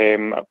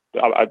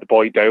 At the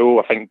boy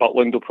Beale, I think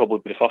Butland will probably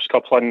be the first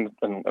couple in,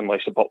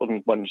 unless the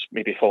Butland one's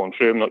maybe fallen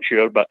through. I'm not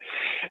sure, but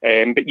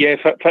yeah,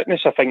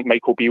 fitness. I think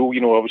Michael Beale,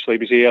 obviously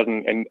was there,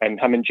 and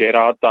him and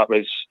Gerrard. That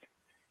was,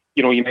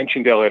 you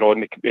mentioned earlier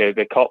on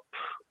the cup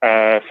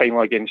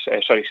final against,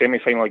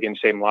 semi-final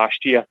against them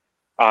last year,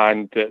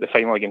 and the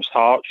final against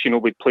Hearts.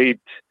 We'd played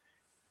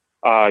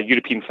a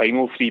European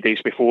final 3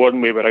 days before,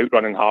 and we were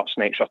outrunning Hearts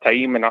in extra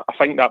time. And I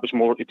think that was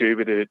more to do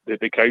with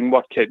the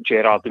groundwork that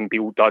Gerrard and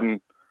Beale done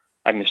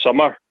in the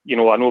summer. I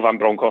know Van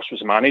Bronckhorst was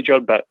the manager,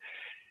 but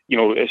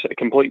it's a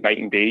complete night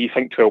and day. You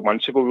think 12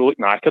 months ago we looked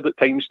knackered at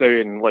times now,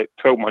 and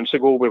 12 months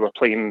ago we were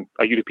playing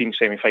a European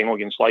semi-final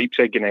against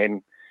Leipzig, and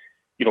then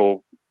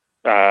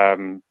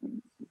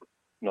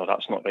no,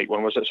 that's not the right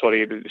one, was it?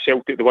 Sorry, the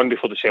Celtic, the one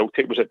before the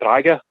Celtic was at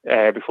Braga,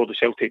 before the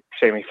Celtic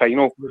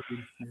semi-final.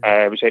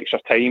 It was extra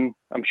time,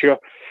 I'm sure.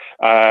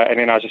 And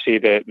then, as I say,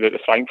 the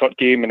Frankfurt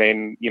game, and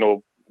then,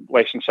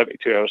 less than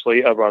 72 hours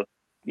later, we're,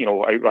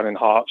 outrunning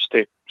Hearts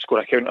to score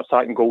a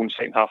counter-attacking goal in the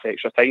second half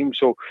extra time.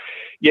 So,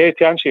 yeah,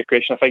 to answer your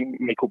question, I think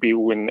Michael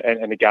Beale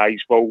and the guys,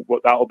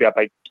 that'll be a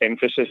big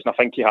emphasis. And I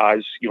think he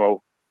has,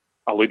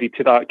 alluded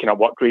to that, kind of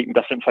work rate and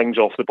different things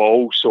off the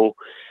ball. So,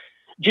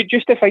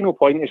 just a final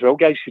point as well,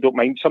 guys, if you don't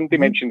mind. Somebody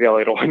mentioned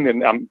earlier on,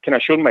 and I'm kind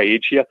of showing my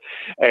age here,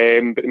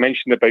 but they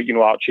mentioned about,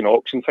 Archie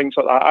Knox and things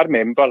like that. I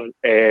remember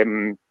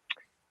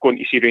going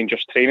to see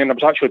Rangers training. I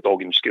was actually a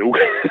dog in school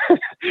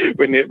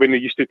when they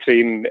used to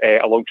train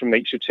along from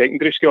Knightswood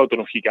Secondary School. I don't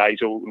know if you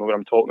guys all know what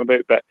I'm talking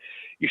about, but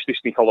used to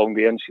sneak along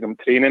there and see them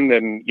training.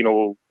 And,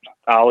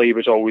 Ali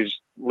was always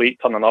late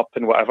turning up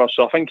and whatever.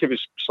 So I think it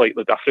was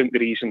slightly different, the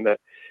reason that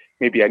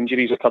maybe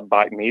injuries occurred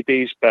back in the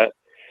days. But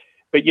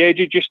yeah,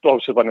 just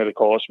also one of the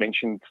callers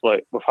mentioned,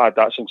 we've had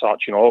that since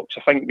Archie Knox.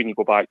 I think when you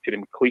go back to the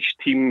McLeish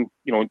team,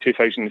 in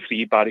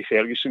 2003, Barry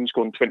Ferguson's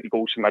scoring 20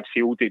 goals in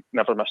midfield. He'd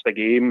never missed a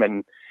game,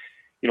 and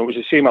it was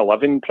the same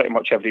 11 pretty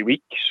much every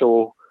week.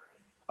 So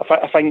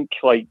I think,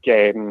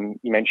 you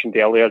mentioned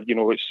earlier,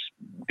 it's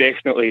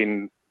definitely,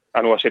 and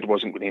I know I said I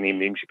wasn't going to name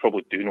names, you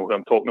probably do know who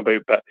I'm talking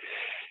about, but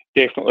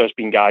definitely there's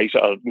been guys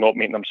that are not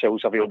making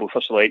themselves available for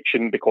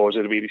selection because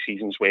of the way the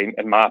seasons went,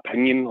 in my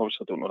opinion.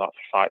 Obviously, I don't know that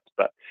for a fact,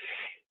 but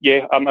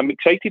yeah, I'm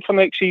excited for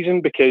next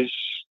season because,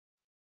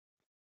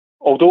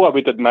 although I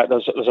would admit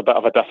there's a bit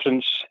of a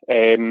difference,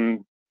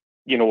 and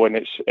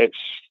it's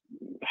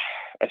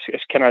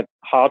kind of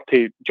hard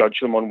to judge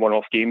them on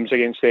one-off games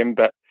against them,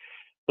 but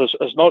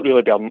there's not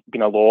really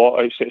been a lot.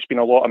 It's been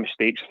a lot of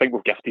mistakes. I think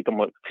we've gifted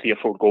them 3 or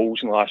 4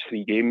 goals in the last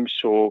 3 games,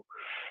 so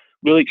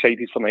really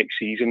excited for next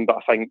season. But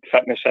I think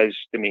fitness is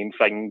the main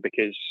thing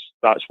because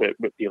that's what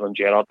Beale and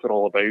Gerrard were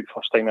all about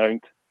first time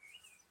round.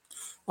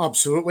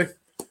 Absolutely.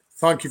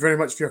 Thank you very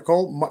much for your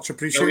call. Much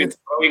appreciated.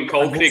 Brilliant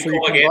call, Craig.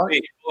 Call again,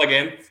 mate. Call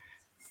again.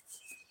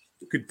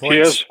 Good points.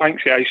 Cheers.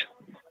 Thanks, guys.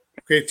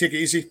 Okay, take it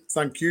easy.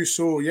 Thank you.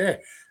 So, yeah,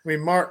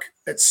 Mark,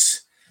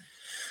 it's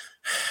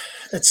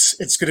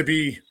going to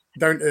be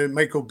down to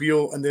Michael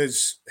Beale and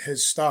his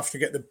staff to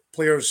get the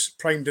players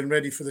primed and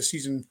ready for the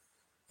season,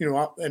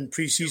 in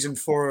pre-season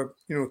for,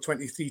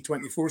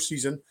 23-24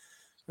 season.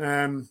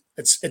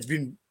 It's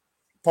been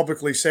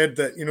publicly said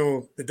that,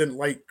 they didn't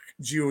like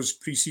Gio's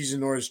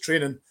pre-season or his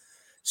training.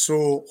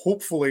 So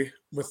hopefully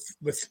with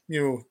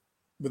the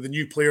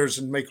new players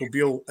and Michael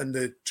Beale and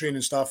the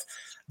training staff,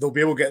 they'll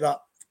be able to get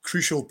that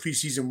crucial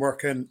pre-season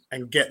work in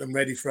and get them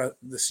ready for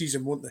the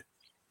season, won't they?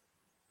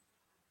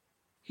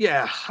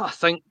 Yeah, I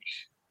think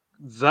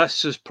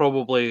this is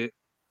probably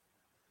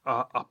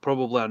a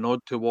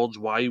nod towards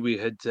why we've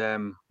had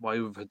so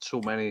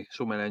many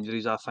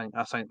injuries. I think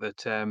that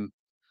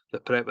the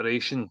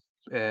preparation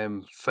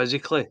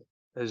physically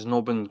has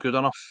not been good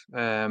enough.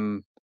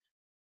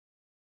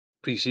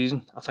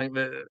 Pre-season, I think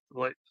that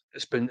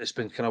it's been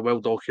kind of well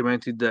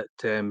documented that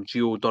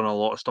Gio done a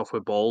lot of stuff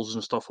with balls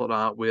and stuff like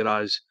that.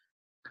 Whereas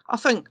I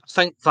think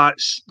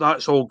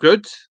that's all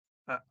good,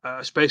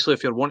 especially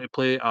if you're wanting to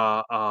play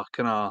a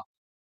kind of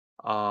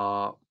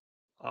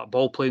a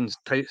ball playing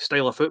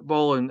style of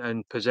football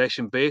and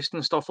possession based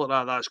and stuff like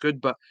that. That's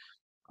good, but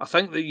I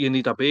think that you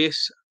need a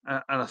base,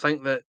 and I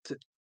think that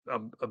a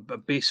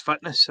base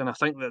fitness, and I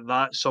think that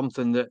that's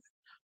something that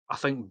I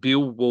think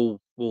Beale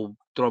will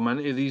drum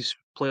into these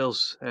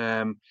players.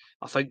 I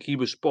think he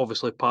was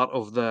obviously part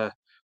of the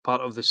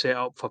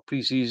setup for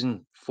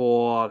pre-season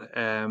for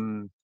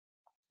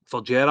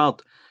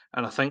Gerrard,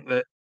 and I think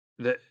that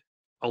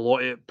a lot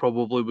of it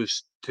probably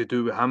was to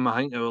do with him. I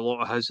think a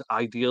lot of his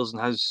ideas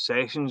and his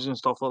sessions and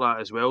stuff like that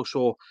as well.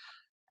 So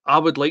I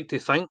would like to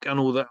think, I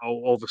know that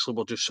obviously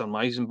we're just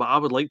surmising, but I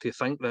would like to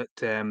think that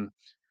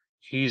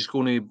he's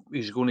going to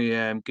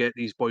get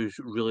these boys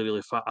really,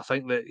 really fit. I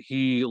think that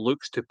he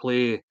looks to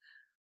play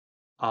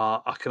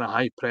a kind of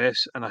high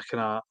press and a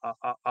kind of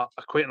a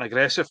quite an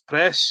aggressive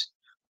press,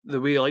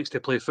 the way he likes to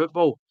play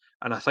football.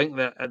 And I think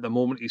that at the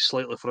moment he's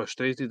slightly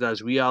frustrated,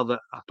 as we are, that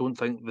I don't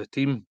think the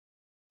team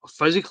are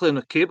physically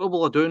not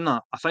capable of doing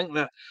that. I think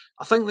that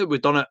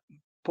we've done it.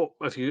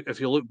 If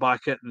you look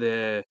back at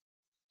the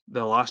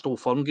last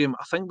Old Firm game,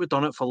 I think we've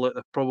done it for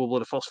probably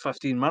the first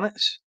 15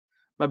 minutes.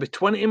 maybe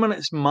 20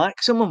 minutes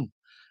maximum,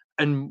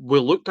 and we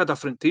looked a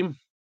different team.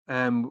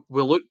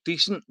 We looked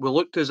decent. We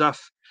looked as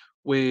if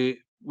we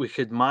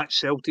could match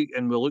Celtic,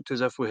 and we looked as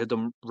if we had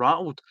them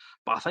rattled.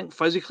 But I think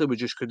physically we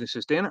just couldn't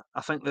sustain it.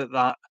 I think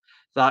that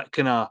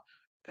kind of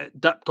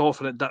dipped off,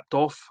 and it dipped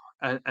off,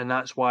 and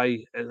that's why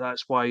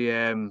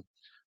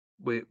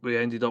we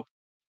ended up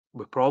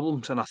with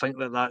problems. And I think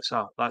that's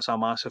a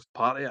massive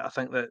part of it. I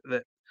think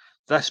that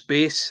this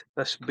base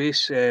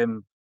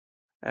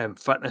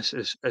fitness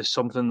is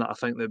something that I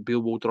think that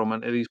Beale will drum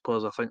into these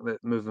players. I think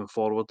that moving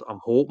forward, I'm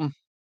hoping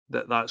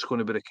that that's going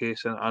to be the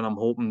case, and I'm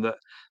hoping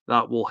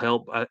that will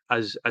help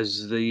as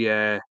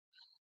the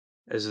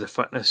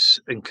fitness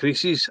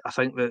increases. I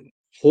think that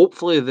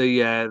hopefully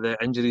the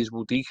injuries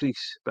will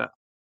decrease. But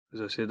as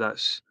I said,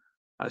 that's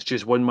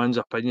just one man's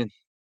opinion.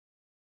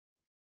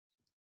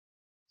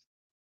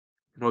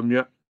 From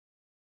you.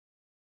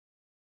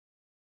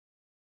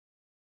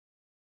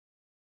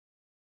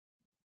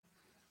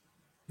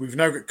 We've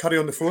now got Curry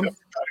on the phone.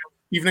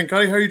 Evening,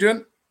 Curry. How are you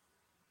doing?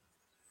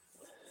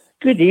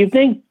 Good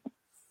evening.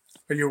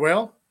 Are you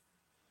well?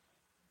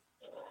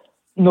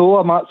 No,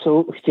 I'm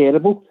absolutely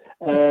terrible.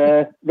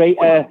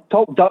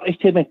 Talk dirty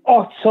to me.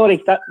 Oh,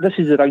 sorry, this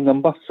is the wrong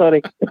number.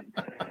 Sorry.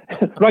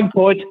 Wrong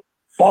pod.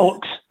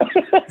 Bollocks.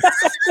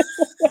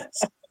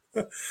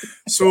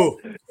 So,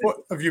 what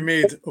have you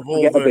made of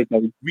all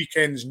the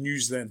weekend's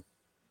news then?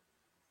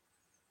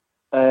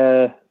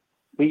 I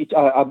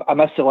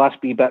missed the last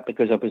wee bit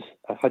because I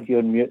had you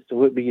on mute. So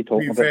what were you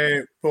talking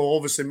about? Well,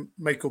 obviously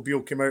Michael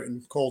Beale came out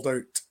and called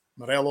out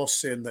Morelos,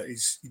 saying that he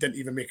didn't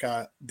even make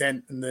a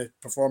dent in the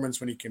performance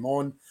when he came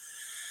on.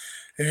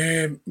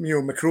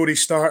 McCrorie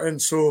starting.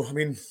 So I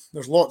mean,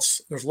 there's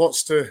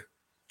lots to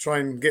try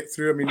and get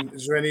through. I mean,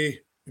 is there any?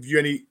 Have you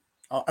any?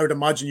 I would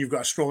imagine you've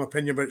got a strong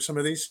opinion about some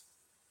of these.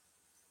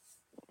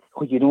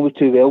 Oh, you know me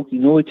too well. You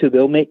know me too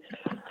well, mate.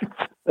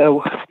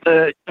 Well,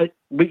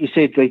 what you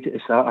said right at the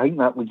start, I think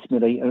that leads me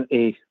right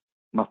into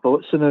my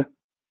thoughts on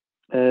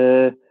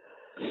it.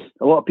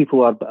 A lot of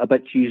people are a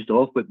bit cheesed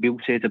off what Beale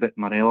said about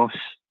Morelos.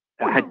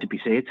 It had to be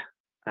said.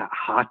 It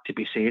had to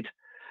be said.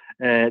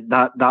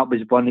 That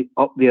was one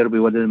up there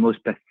with one of the most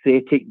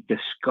pathetic,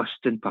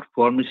 disgusting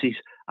performances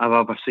I've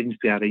ever seen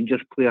for a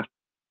Rangers player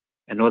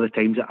in all the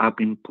times that I've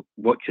been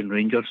watching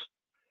Rangers.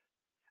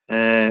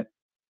 There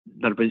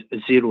was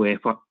zero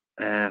effort.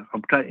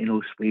 I'm trying to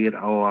no swear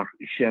or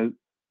shout,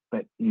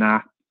 but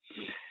nah.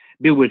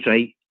 Beale was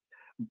right.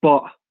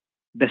 But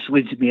this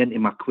leads me into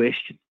my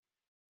question.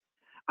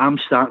 I'm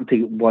starting to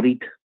get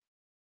worried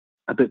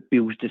about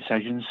Beale's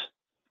decisions.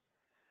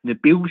 Now,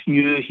 Beale's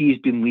knew he's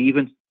been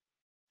leaving,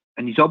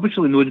 and he's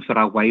obviously known for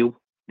a while.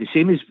 The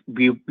same as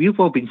we've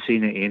all been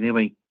saying it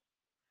anyway.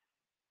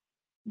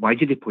 Why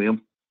did he play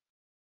him?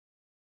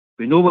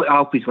 We know what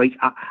Alfie's like.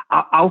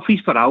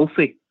 Alfie's for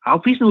Alfie.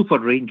 Alfie's not for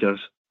Rangers.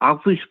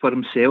 Alfie's for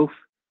himself.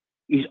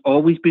 He's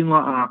always been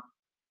like that.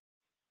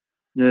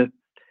 Now,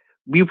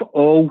 we've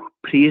all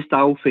praised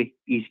Alfie.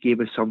 He's gave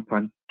us some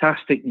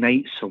fantastic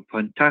nights, some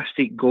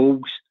fantastic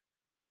goals.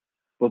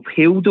 We've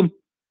hailed him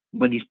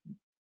when he's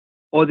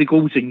all the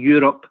goals in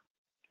Europe,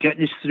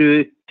 getting us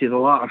through to the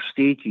latter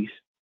stages.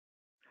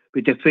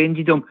 We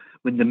defended him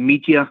when the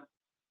media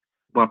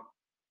were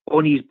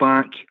on his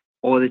back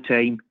all the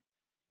time.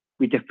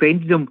 We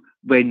defended him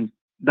when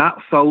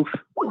that filth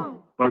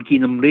were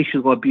giving him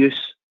racial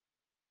abuse,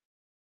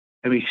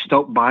 and we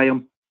stuck by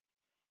him.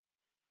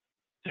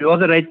 Through all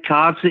the red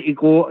cards that he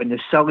got and the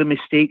silly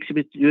mistakes he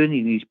was doing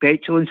and his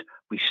petulance,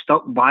 we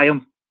stuck by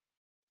him.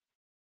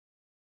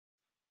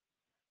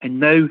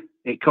 And now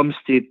it comes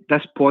to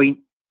this point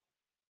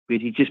where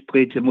he just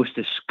played the most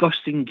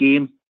disgusting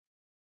game of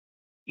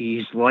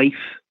his life.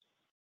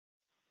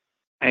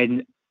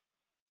 And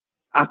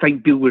I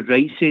think Beale was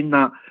right saying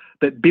that.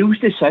 But Beale's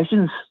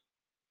decisions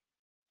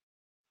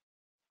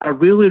are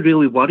really,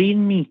 really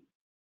worrying me.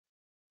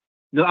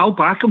 Now, I'll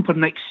back him for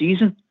next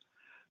season,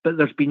 but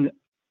there's been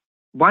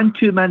one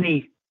too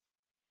many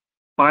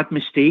bad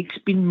mistakes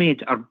being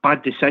made or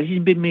bad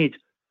decisions being made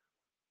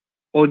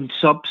on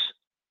subs.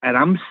 And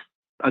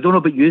I don't know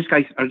about you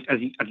guys. Are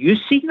you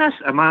seeing this?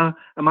 Am I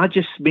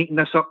just making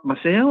this up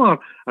myself, or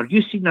are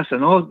you seeing this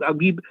and all a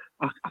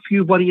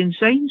few worrying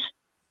signs?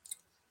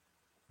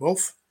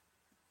 Wolf,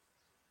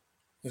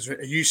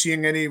 are you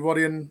seeing any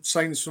worrying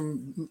signs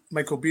from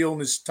Michael Beale and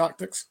his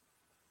tactics?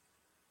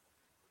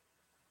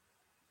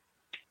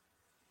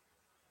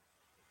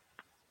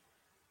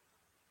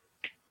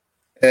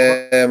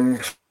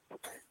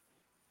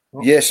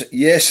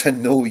 Yes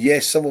and no.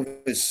 Yes, some of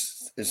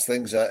his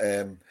things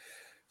that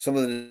some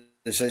of the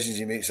decisions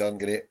he makes aren't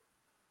great.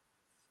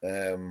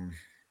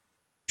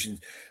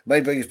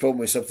 My biggest problem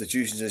with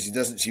substitutions is he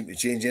doesn't seem to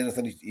change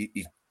anything.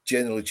 He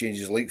generally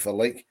changes like for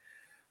like.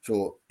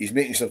 So he's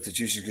making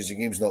substitutions because the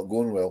game's not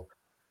going well,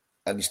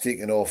 and he's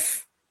taking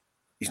off.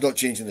 He's not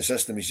changing the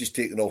system. He's just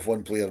taking off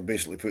one player and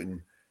basically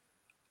putting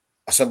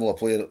a similar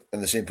player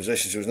in the same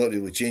position. So he's not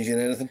really changing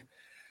anything.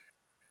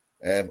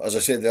 As I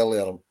said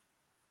earlier,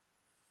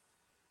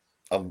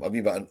 I'm more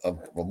than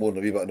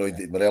a wee bit annoyed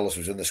that Morelos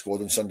was in the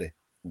squad on Sunday.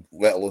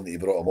 let alone that he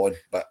brought him on.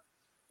 But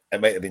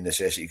it might have been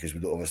necessity because we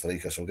don't have a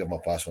striker, so I'll give him a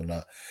pass on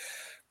that.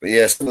 But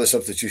yeah, some of the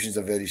substitutions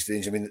are very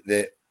strange. I mean,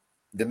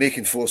 the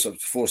making four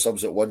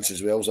subs at once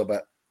as well is a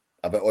bit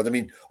odd. I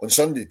mean, on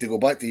Sunday, to go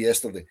back to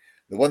yesterday,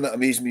 the one that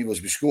amazed me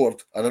was we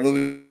scored, and I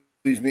know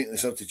he was making the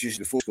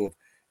substitution before we scored.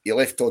 He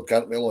left Todd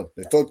Cantwell on.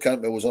 Now, Todd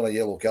Cantwell was on a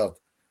yellow card,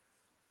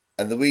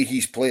 and the way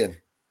he's playing,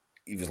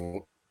 there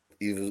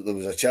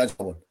was a chance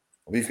for him.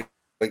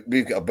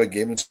 We've got a big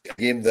game. It's a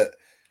game that,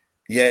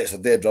 yeah, it's a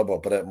dead rubber,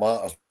 but it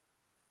matters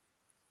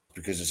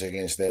because it's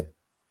against them.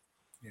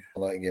 Yeah.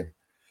 That game.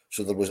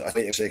 So there was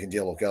a second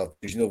yellow card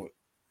because you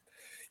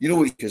know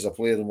what he is a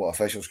player and what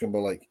officials can be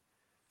like.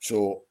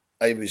 So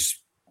I was,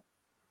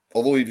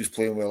 although he was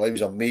playing well, I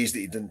was amazed that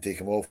he didn't take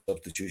him off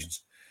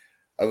substitutions.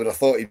 I would have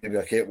thought he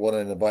maybe kept one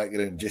in the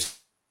background just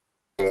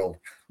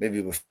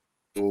maybe with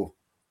so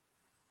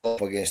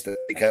up against it,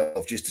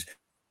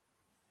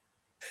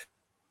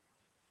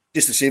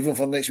 just to save him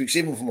for next week,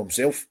 save him from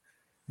himself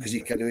because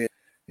he can't do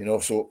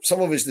it. So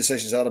some of his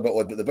decisions are a bit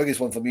odd, but the biggest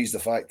one for me is the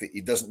fact that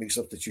he doesn't make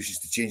substitutions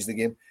to change the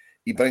game.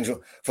 He brings,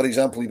 for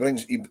example,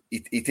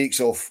 he takes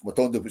off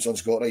Matondo, puts on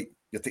Scott Wright.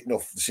 You're taking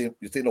off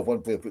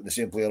one player, putting the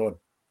same player on.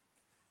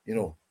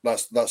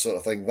 That sort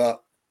of thing. That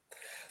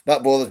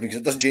bothers me because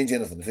it doesn't change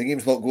anything. If the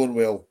game's not going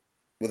well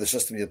with the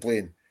system you're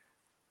playing,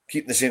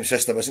 keeping the same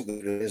system isn't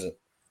good, is it?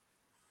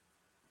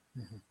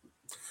 Mm-hmm.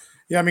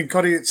 Yeah, I mean,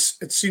 Curry,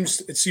 it seems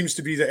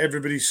to be that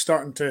everybody's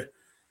starting to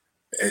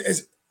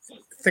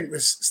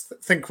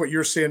think what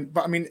you're saying.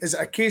 But I mean, is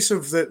it a case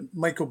of that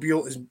Michael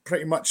Beale is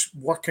pretty much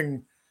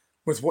working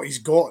with what he's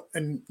got,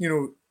 and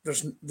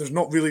there's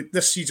not really,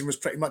 this season was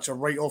pretty much a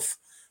write-off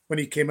when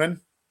he came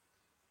in?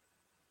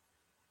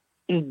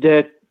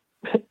 The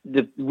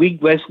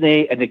league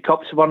wasn't, and the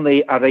cups weren't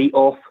a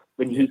write-off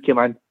when he came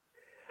in.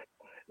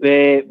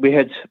 We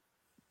had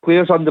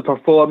players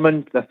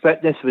underperforming. The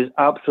fitness was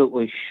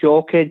absolutely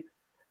shocking.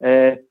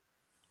 I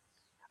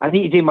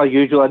need to do my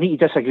usual. I need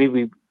to disagree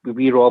with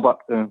wee Robert.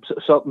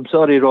 So I'm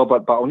sorry,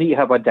 Robert, but I'll need to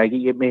have a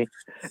dig at me.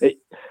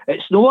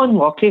 It's no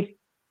unlucky,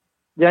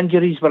 the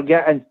injuries we're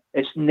getting.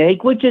 It's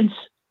negligence.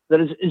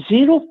 There is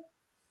zero.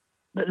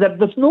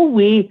 There's no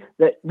way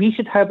that we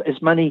should have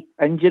as many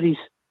injuries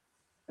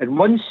in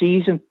one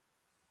season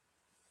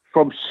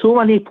from so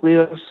many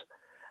players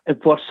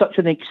and for such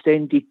an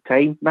extended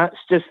time. That's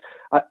just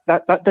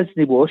that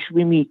doesn't wash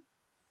with me.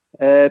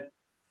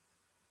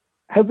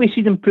 Have we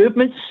seen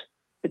improvements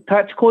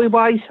tactically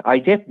wise? I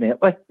definitely.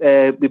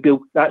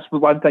 That's the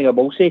one thing I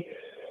will say.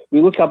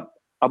 We look at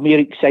a more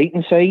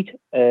exciting side.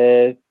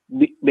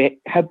 We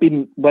have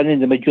been winning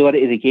the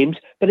majority of the games,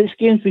 but it's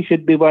games we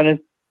should be winning.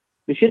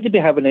 We shouldn't be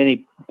having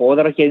any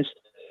bother against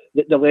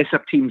the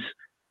lesser teams.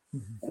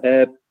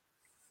 Mm-hmm.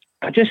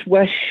 I just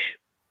wish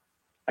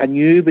I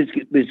knew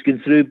what's going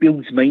through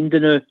Beale's mind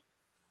now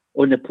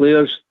on the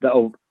players that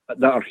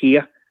are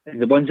here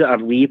and the ones that are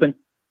leaving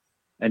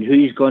and who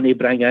he's going to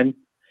bring in.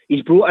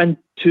 He's brought in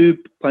two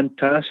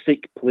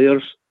fantastic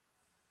players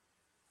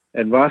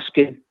in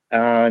Raskin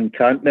and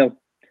Cantwell.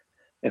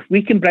 If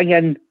we can bring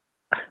in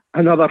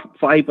another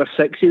 5 or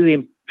 6 of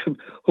them,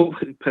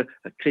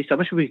 Christ, I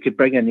wish we could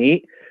bring in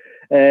 8.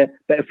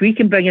 But if we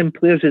can bring in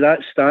players of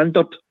that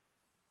standard,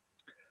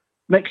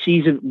 next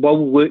season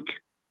will look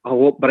a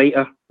lot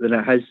brighter than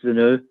it has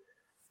now.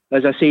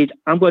 As I said,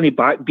 I'm going to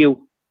back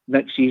Beale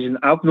next season.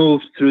 I've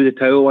not threw the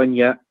towel in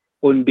yet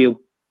on Beale.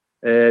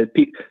 There's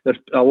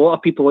a lot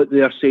of people out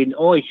there saying,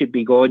 "Oh, he should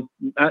be gone."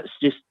 That's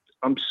just,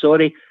 I'm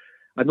sorry.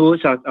 I know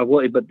it's a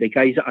lot of, but the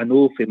guys that I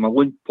know from my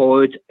own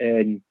pod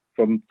and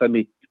from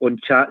my own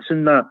chats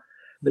and that,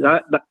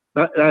 but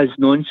that is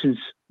nonsense.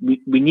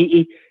 We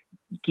need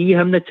to give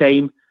him the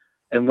time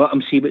and let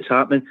him see what's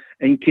happening.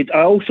 And could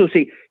I also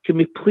say, can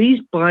we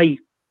please buy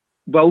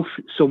Wilf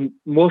some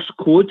Morse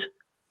code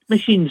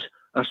machines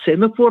or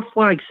semaphore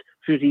flags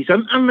through his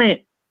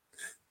internet?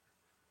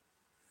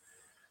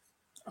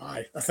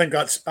 Aye, I think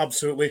that's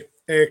absolutely.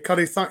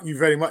 Curry, thank you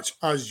very much,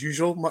 as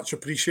usual. Much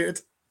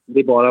appreciated.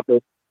 No bother.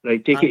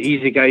 Right, take it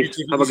easy, guys.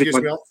 Have a good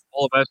one. Well.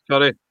 All the best,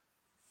 Curry.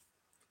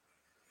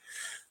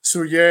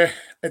 So, yeah,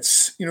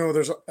 it's,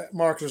 there's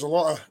a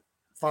lot of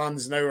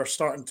fans now are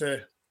starting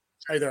to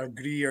either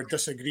agree or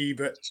disagree,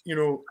 but,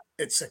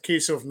 it's a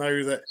case of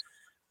now that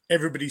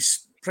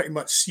everybody's pretty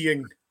much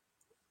seeing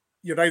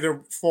you're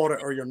either for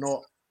it or you're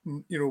not,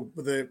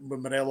 with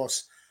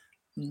Morelos.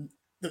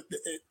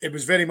 It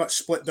was very much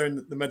split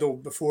down the middle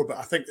before, but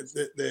I think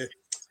that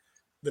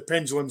the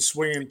pendulum's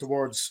swinging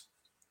towards,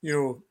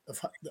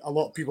 a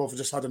lot of people have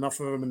just had enough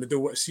of him and they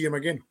don't want to see him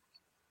again.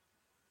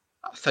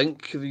 I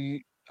think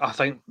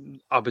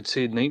I would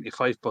say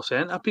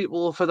 95% of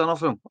people have had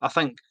enough of him. I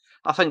think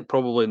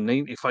probably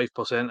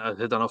 95% had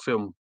had enough of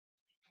him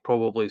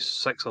probably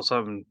 6 or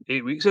 7,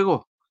 8 weeks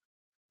ago.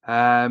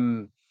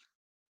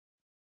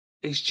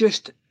 It's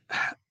just,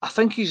 I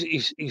think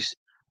he's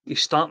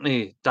starting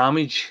to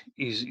damage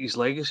his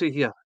legacy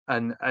here,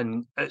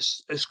 and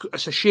it's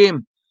a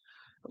shame.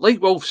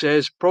 Like Wolf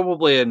says,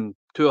 probably in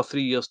 2 or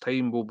 3 years'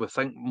 time we'll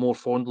think more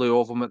fondly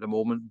of him at the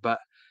moment, but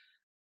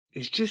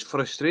he's just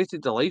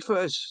frustrated the life out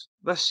of us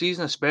this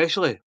season,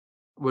 especially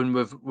when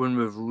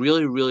we've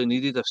really, really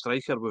needed a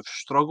striker. We've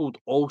struggled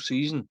all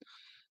season,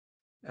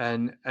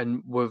 and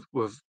we've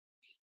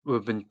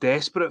been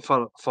desperate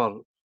for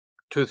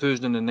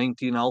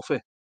 2019 Alfie,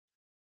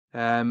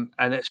 and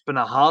it's been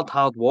a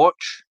hard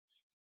watch.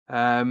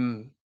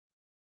 As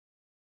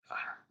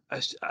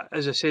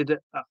I said,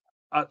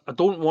 I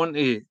don't want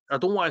to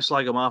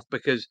slag him off,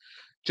 because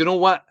do you know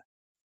what?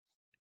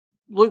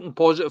 Looking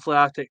positively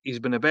at it, he's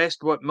been the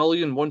best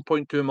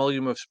 1.2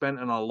 million we've spent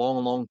in a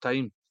long, long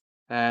time.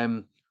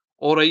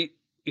 All right,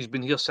 he's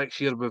been here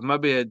 6 years. We've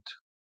maybe had,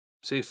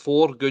 say,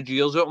 4 good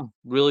years at him,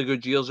 really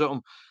good years at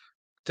him,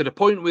 to the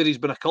point where he's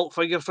been a cult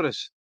figure for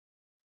us.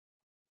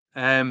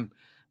 And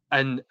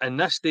in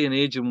this day and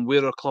age, and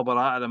where our club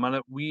are at the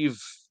minute,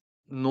 we've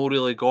no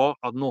really got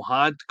or no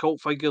had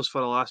cult figures for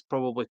the last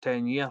probably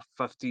 10 year,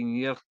 15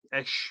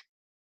 year-ish.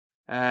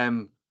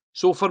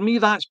 So for me,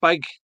 that's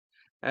big.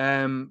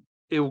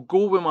 He'll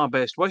go with my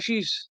best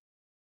wishes.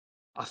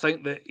 I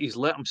think that he's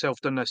let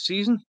himself down this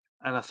season,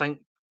 and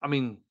I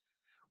mean,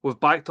 we've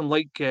backed him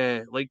like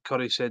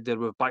Curry said there.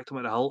 We've backed him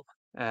at the hilt,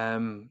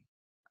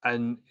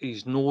 and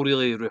he's no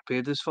really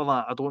repaid us for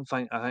that. I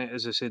think,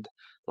 as I said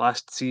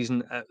last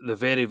season, at the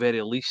very,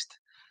 very least,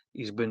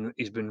 he's been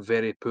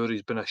very poor.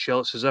 He's been a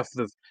shell. It's as if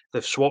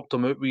they've swapped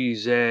him out with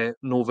his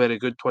no very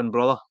good twin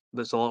brother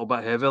that's a little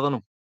bit heavier than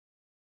him.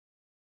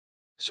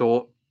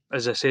 So,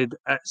 as I said,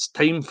 it's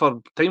time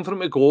for him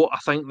to go. I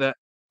think that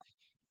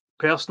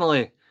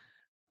personally,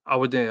 I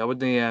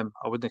wouldn't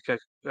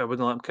let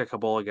him kick a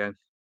ball again.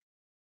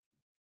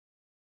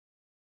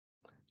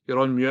 You're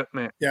on mute,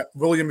 mate. Yeah,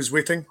 William is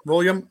waiting.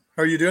 William,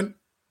 how are you doing?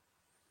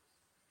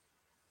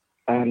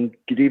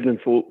 Good evening,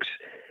 folks.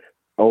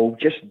 I'll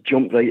just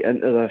jump right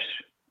into this.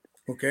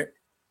 Okay.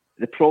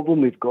 The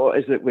problem we've got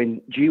is that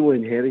when Gio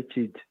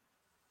inherited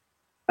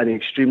an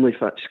extremely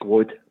fit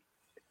squad,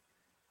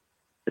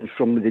 and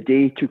from the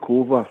day he took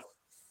over,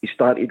 he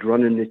started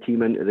running the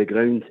team into the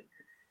ground.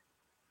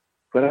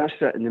 Where I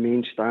sit in the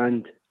main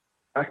stand,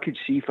 I could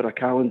see for a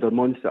calendar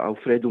month that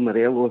Alfredo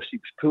Morelos, he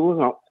was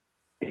pulling up,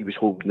 he was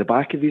holding the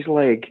back of his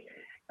leg,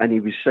 and he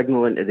was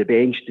signalling to the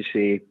bench to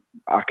say,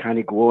 I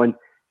can't go on,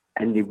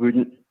 and they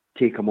wouldn't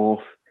take him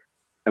off.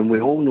 And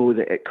we all know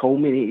that it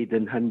culminated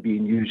in him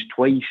being used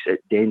twice at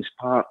Dens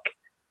Park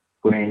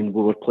when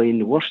we were playing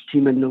the worst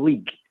team in the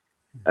league,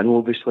 and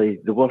obviously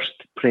the worst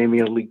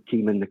Premier League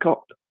team in the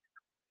Cup.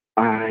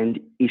 And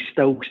he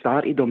still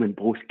started him in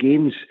both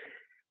games.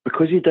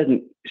 Because he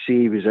didn't say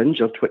he was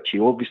injured, which he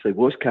obviously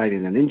was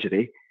carrying an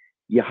injury,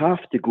 you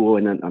have to go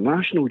on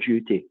international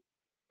duty.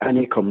 And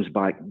he comes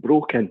back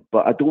broken.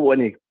 But I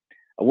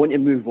want to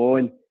move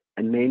on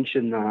and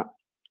mention that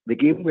the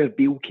game where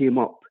Beale came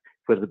up,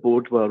 where the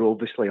board were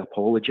obviously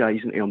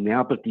apologising to him, the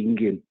Aberdeen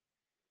game,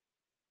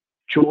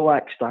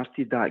 Cholak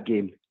started that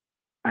game,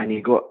 and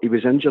he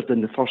was injured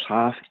in the first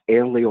half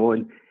early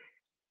on,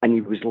 and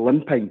he was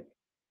limping,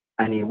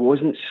 and he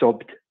wasn't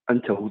subbed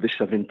until the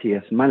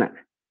 70th minute.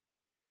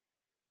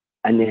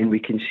 And then we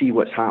can see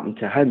what's happened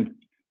to him.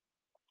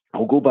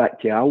 I'll go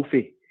back to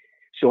Alfie.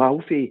 So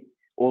Alfie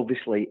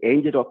obviously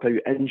ended up out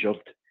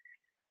injured,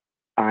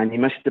 and he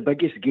missed the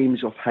biggest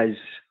games of his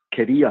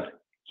career.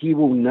 He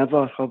will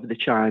never have the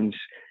chance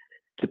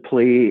to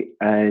play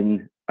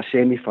in a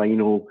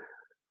semi-final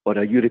or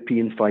a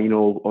European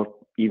final, or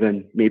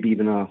maybe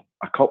even a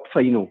cup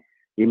final.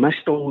 He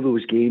missed all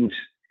those games.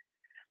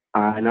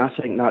 And I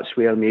think that's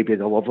where maybe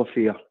the love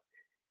affair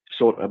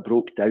sort of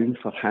broke down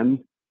for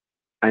him,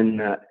 and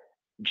that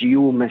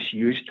Gio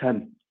misused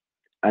him.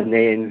 And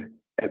then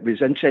it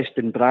was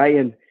interesting,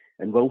 Brian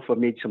and Wilfer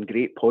made some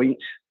great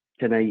points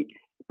tonight,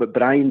 but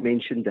Brian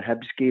mentioned the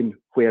Hibs game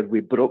where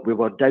we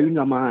were down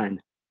a man,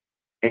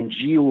 and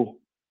Gio,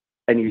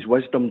 in his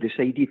wisdom,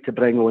 decided to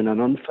bring on an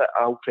unfit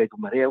Alfredo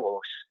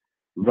Morelos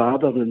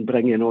rather than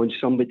bringing on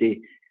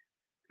somebody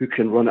who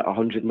can run at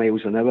 100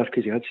 miles an hour,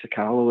 because he had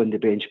Sakalo on the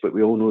bench, but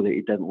we all know that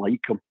he didn't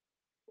like him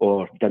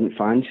or didn't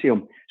fancy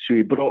him. So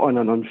he brought on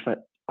an unfit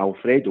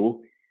Alfredo,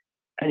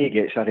 and he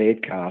gets a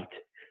red card.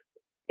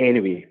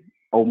 Anyway,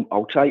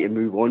 I'll try to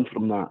move on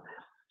from that.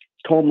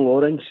 Tom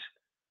Lawrence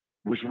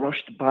was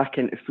rushed back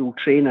into full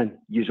training.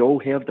 You've all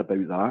heard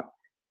about that.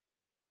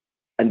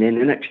 And then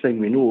the next thing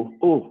we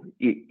know,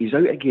 he's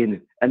out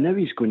again. And now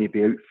he's going to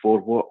be out for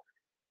what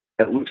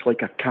it looks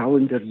like a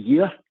calendar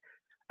year.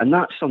 And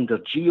that's under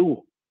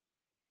Gio.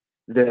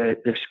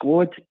 The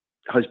squad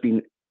has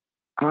been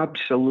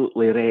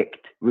absolutely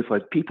wrecked. We've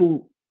had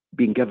people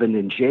being given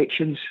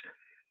injections,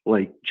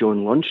 like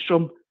John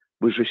Lundstrom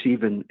was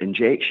receiving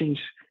injections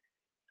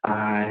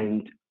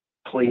and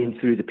playing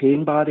through the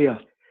pain barrier.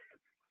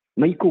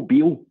 Michael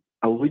Beale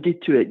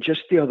alluded to it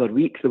just the other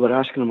week. They were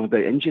asking him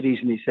about injuries,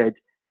 and he said,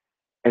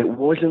 it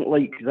wasn't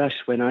like this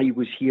when I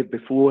was here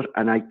before,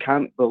 and I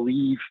can't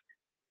believe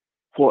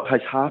what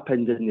has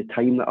happened in the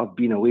time that I've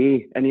been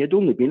away. And he had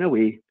only been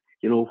away,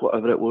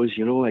 whatever it was,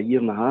 a year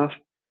and a half.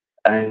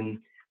 And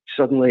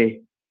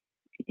suddenly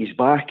he's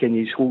back, and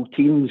his whole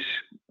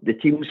the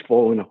team's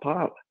falling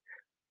apart.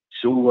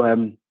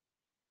 So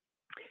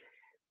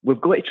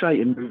we've got to try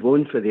to move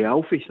on for the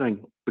Alfie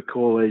thing,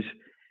 because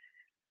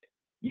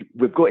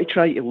we've got to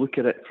try to look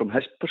at it from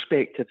his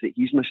perspective, that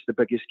he's missed the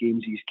biggest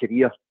games of his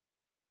career.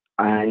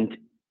 And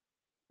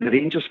the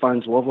Rangers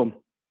fans love him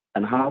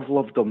and have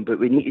loved him, but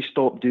we need to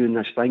stop doing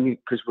this thing,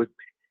 because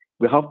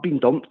we have been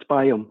dumped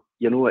by him.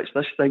 You know, it's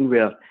this thing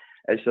where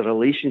it's a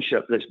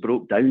relationship that's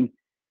broke down,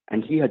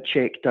 and he had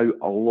checked out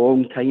a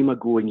long time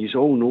ago, and you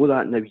all know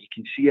that now. You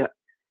can see it.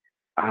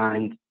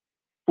 And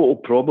what will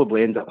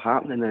probably end up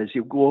happening is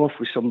he'll go off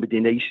with somebody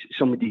nice,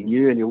 somebody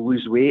new, and he'll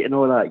lose weight and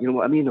all that. You know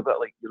what I mean? A bit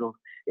like, you know,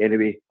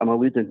 anyway, I'm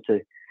alluding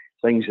to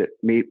things that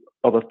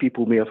other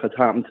people may have had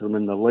happen to them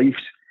in their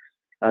lives,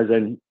 as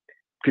in,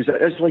 because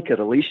it is like a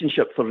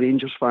relationship for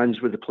Rangers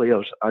fans with the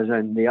players, as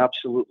in they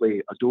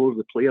absolutely adore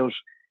the players,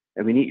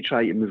 and we need to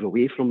try to move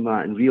away from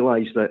that and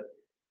realise that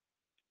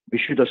we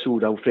should have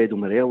sold Alfredo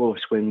Morelos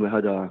when we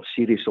had a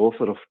serious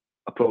offer of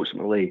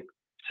approximately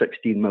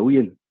 16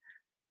 million,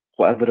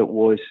 whatever it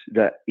was,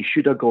 that he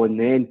should have gone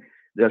then.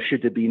 There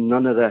should have been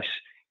none of this,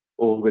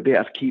 oh, we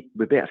better keep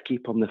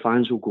him, the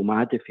fans will go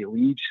mad if he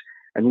leaves.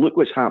 And look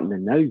what's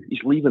happening now.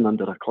 He's leaving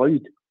under a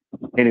cloud.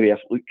 Anyway,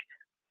 look,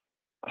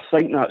 I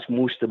think that's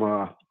most of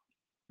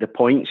the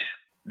points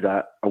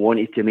that I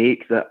wanted to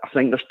make. That I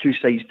think there's two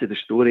sides to the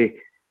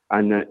story,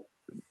 and that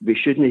we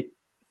should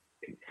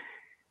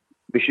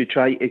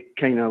try to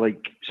kind of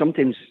like,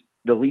 sometimes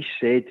the least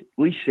said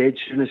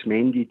soon as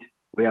mended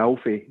with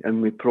Alfie,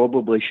 and we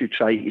probably should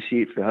try to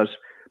see it from his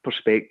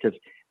perspective.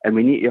 And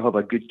we need to have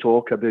a good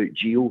talk about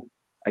Gio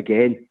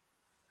again.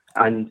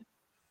 And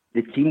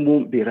the team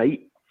won't be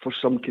right for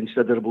some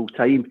considerable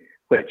time,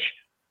 which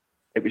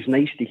it was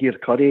nice to hear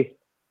Curry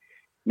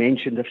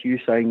mentioned a few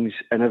things,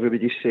 and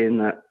everybody's saying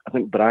that. I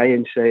think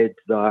Brian said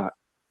that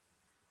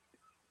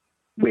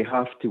we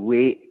have to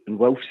wait, and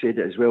Wilf said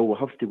it as well, we'll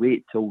have to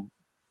wait till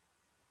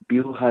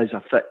Beale has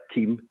a fit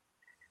team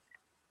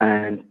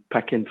and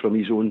picking from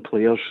his own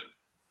players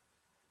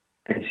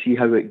and see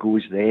how it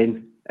goes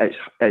then.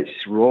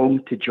 It's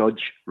wrong to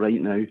judge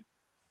right now.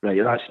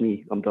 Right, that's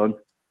me. I'm done.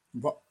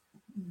 But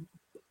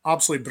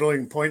absolutely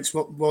brilliant points,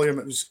 William.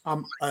 It was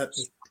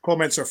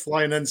comments are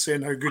flying in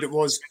saying how good it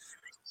was.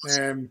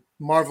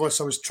 Marvellous.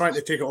 I was trying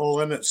to take it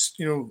all in. It's,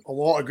 you know, a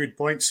lot of good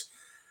points.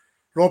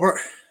 Robert,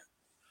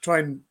 try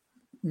and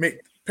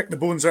pick the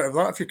bones out of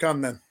that if you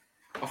can then.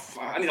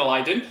 I need to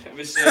lie down. It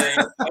was,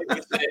 it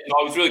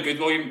was really good,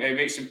 William. It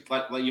makes it,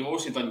 like you've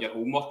also done your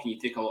homework, and you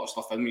take a lot of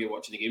stuff in when you're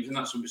watching the games and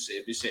that. So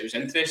it was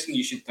interesting.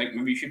 You should think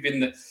maybe you should be in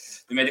the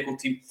medical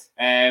team.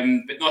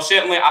 But no,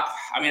 certainly.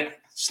 I mean,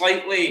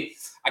 slightly.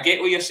 I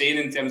get what you're saying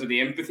in terms of the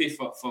empathy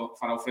for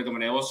Alfredo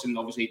Morelos, and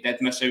obviously he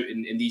did miss out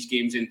in these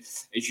games. And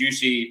as you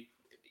say,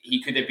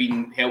 he could have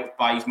been helped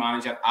by his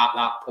manager at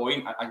that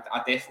point.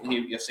 I definitely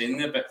hear what you're saying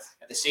there, but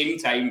at the same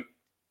time,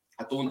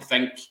 I don't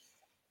think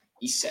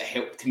he's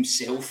helped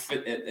himself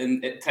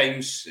at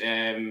times.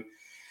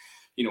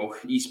 You know,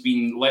 he's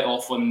been let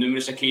off on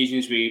numerous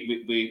occasions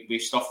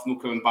with stuff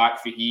not coming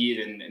back for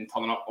here and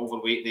turning up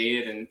overweight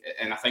there.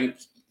 And I think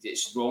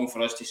it's wrong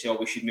for us to say, oh,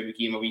 we should maybe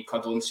give him a wee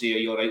cuddle and say, are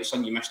you all right,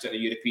 son? You missed it at a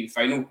European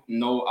final.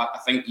 No, I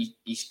think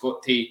he's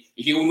got to,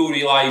 he'll not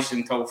realise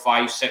until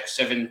 5, 6,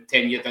 7,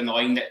 10 years down the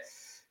line that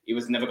he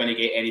was never going to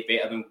get any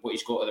better than what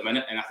he's got at the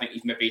minute. And I think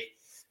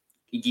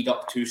he geared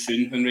up too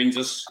soon on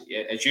Rangers.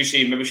 As you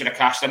say, maybe we should have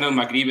cashed in on him.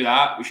 I agree with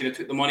that. We should have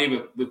took the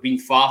money. We've been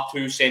far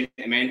too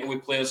sentimental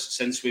with players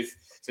since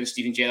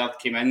Steven Gerrard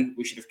came in.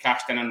 We should have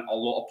cashed in on a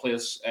lot of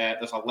players.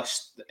 There's a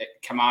list: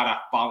 Kamara,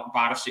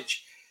 Barisic.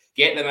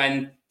 Get them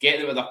in,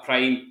 get them at their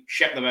prime,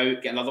 ship them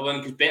out, get another one,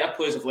 because better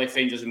players have left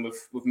Rangers and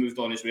we've moved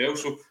on as well.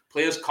 So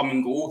players come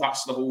and go.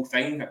 That's the whole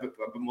thing about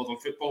modern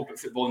football, but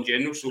football in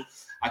general. So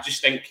I just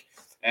think,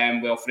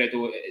 well,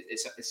 Fredo,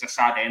 it's a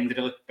sad end,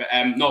 really. But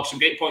no, some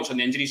great points on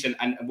the injuries,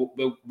 and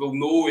we'll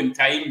know in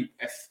time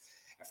if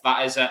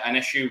that is an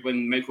issue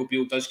when Michael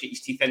Beale does get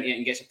his teeth into it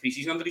and gets a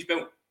pre-season under his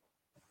belt.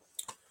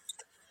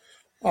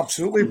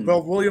 Absolutely.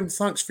 Well, William,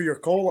 thanks for your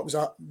call. It was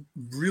a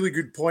really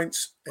good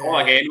points. Call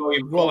again,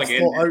 William. Call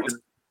again. Out.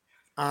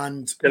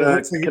 And can I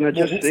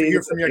just say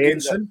hear from you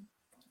again soon.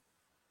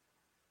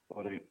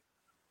 All right.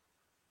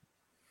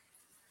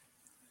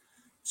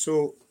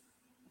 So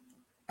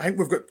I think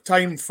we've got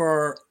time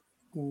for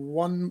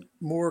one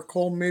more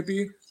call,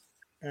 maybe.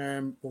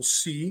 We'll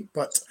see.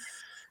 But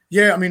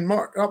yeah, I mean,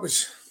 Mark, I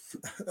was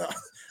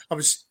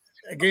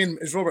again,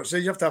 as Robert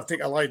said, you have to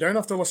take a lie down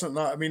after listening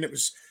to that. I mean, it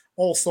was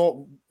all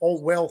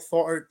well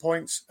thought out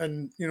points,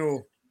 and you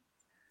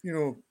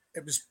know,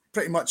 it was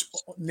pretty much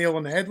nail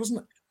on the head, wasn't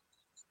it?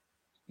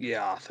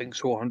 Yeah, I think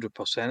so,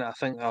 100%. I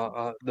think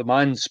the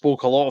man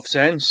spoke a lot of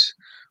sense,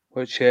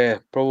 which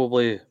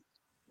probably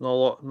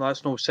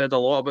that's not said a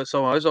lot about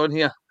someone else on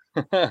here.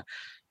 But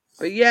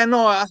yeah,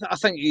 no, I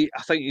think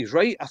he's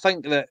right. I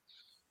think that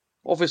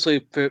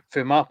obviously,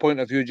 from my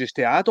point of view, just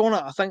to add on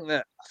it, I think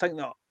that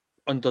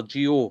under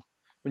Gio,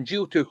 when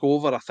Gio took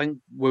over, I think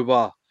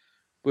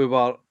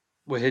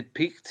we had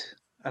peaked,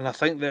 and I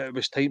think that it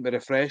was time to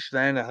refresh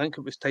then. I think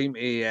it was time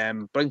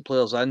to bring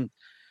players in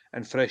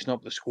and freshen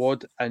up the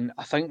squad. And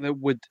I think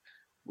that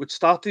we'd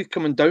started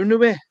coming down the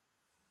way.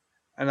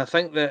 And I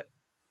think that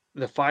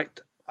the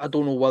fact, I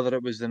don't know whether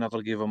it was they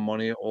never gave him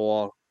money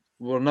or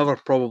we're never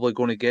probably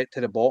going to get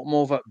to the bottom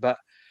of it, but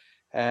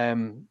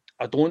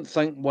I don't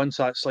think once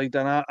that slide,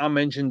 and I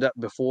mentioned it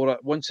before,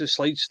 once the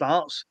slide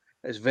starts,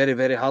 it's very,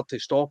 very hard to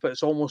stop it.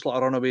 It's almost like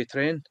a runaway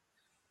train.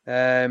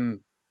 It's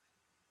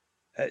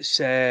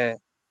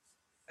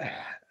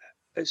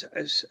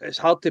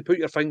hard to put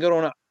your finger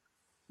on it.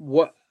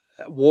 What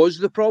was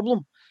the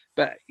problem?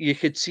 But you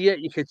could see it.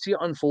 You could see it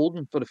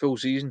unfolding for the full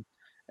season.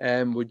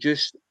 We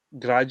just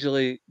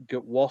gradually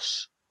get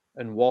worse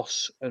and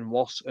worse and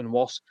worse and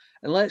worse.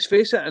 And let's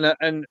face it,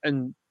 and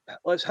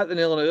let's hit the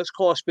nail on it. Let's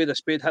call a spade,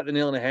 hit the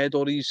nail on the head.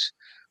 All these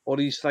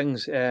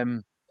things.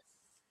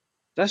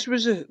 This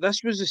was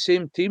the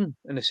same team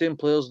and the same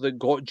players that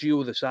got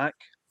Gio the sack.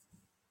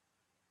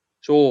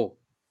 So,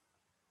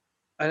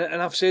 and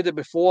I've said it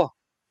before.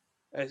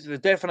 It's the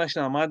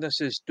definition of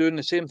madness is doing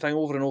the same thing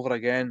over and over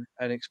again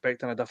and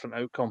expecting a different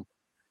outcome.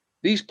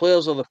 These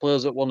players are the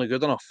players that weren't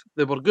good enough.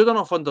 They were good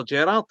enough under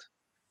Gerrard,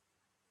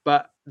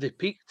 but they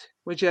peaked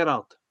with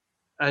Gerrard.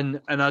 And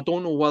I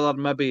don't know whether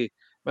maybe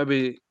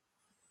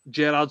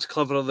Gerrard's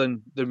cleverer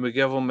than we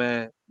give him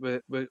we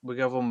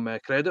give him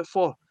credit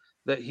for.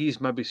 That he's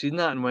maybe seen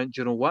that and went,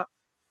 do you know what?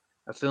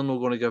 If they're not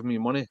going to give me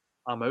money,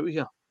 I'm out of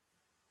here.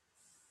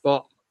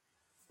 But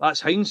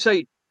that's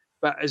hindsight.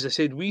 But as I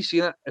said, we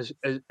seen it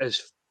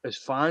as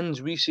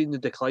fans. We seen the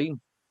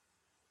decline,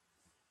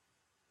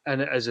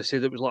 and as I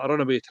said, it was like a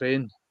runaway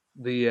train.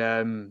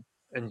 And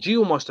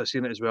Gio must have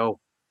seen it as well.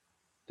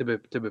 To be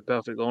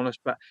perfectly honest,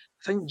 but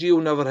I think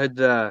Gio never had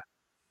the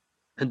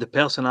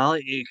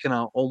personality to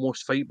kind of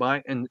almost fight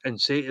back and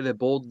say to the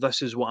board,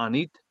 "This is what I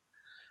need."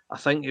 I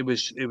think it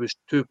was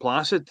too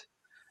placid,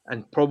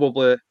 and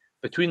probably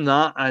between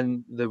that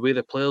and the way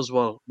the players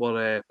were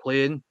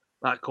playing,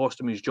 that cost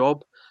him his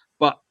job.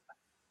 But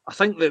I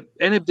think that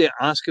anybody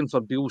asking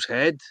for Beale's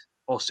head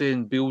or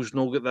saying Beale's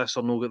no get this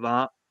or no get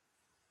that,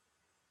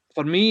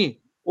 for me,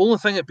 only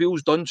thing that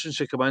Beale's done since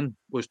he came in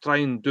was try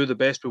and do the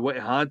best with what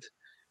he had.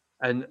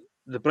 And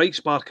the bright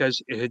spark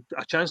is he had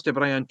a chance to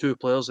bring in two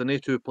players, and they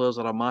two players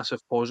are a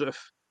massive positive.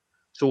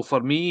 So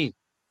for me,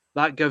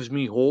 that gives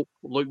me hope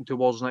looking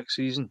towards next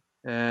season.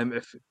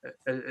 If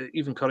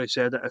even Curry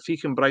said it, if he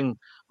can bring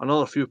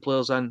another few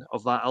players in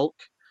of that ilk,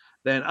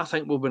 then I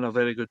think we'll be in a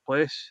very good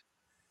place.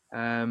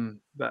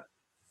 But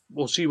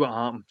we'll see what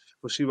happens.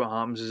 We'll see what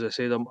happens. As I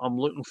said, I'm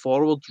looking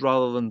forward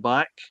rather than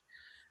back.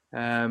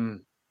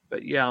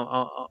 But yeah,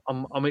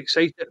 I'm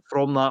excited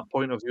from that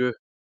point of view.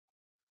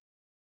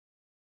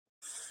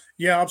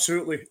 Yeah,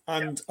 absolutely.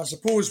 And I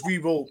suppose we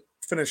will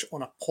finish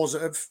on a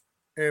positive,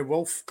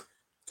 Wolf.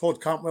 Todd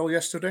Cantwell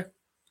yesterday,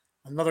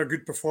 another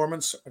good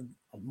performance, a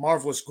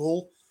marvellous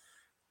goal.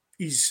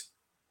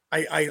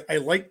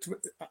 I liked,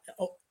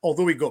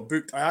 although he got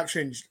booked, I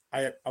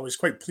was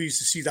quite pleased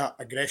to see that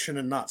aggression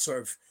and that sort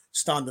of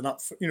standing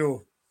up,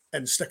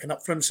 and sticking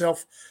up for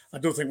himself. I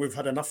don't think we've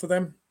had enough of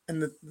them in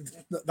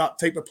that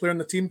type of player in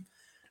the team.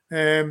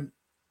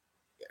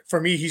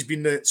 For me, he's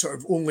been the sort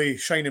of only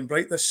shining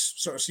bright this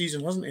sort of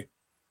season, hasn't he?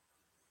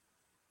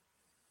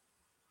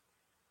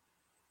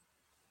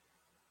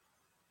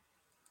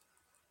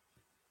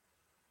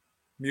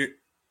 Mute.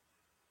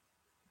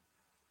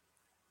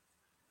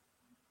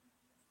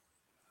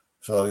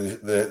 So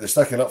the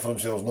sticking up for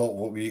himself is not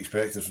what we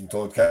expected from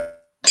Todd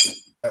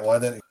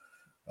Cantwell.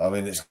 I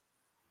mean, it's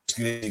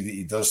great that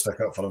he does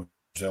stick up for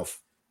himself.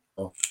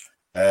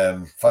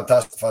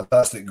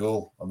 Fantastic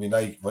goal. I mean,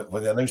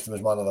 when they announced him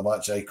as man of the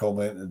match, I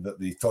commented that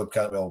the Todd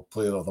Cantwell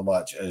player of the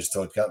match is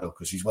Todd Cantwell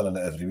because he's winning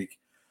it every week,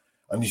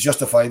 and he's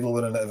justifiable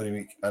winning it every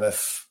week. And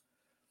if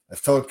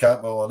Todd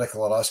Cantwell or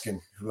Nicola Raskin,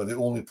 who are the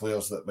only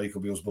players that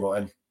Michael Beale's brought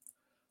in,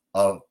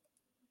 are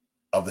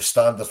the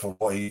standard for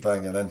what he's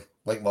bringing in,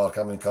 like Mark,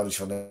 I'm encouraged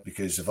for him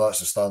because if that's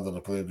the standard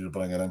of player you're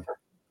bringing in,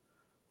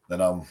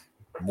 then I'm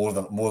more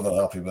than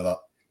happy with that.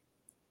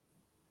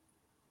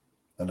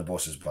 And the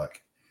boss is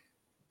back.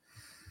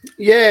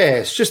 Yeah,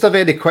 it's just a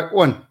very quick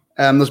one.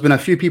 There's been a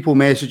few people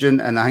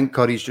messaging, and I think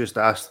Curry's just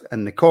asked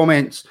in the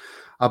comments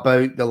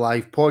about the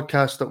live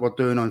podcast that we're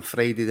doing on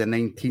Friday the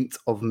 19th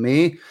of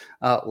May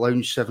at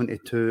Lounge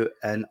 72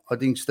 in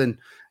Uddingston.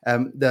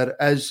 There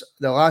is,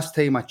 the last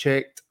time I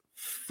checked,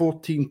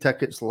 14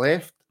 tickets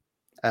left.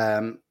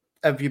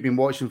 If you've been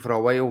watching for a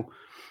while,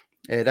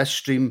 this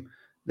stream,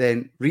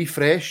 then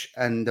refresh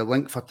and the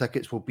link for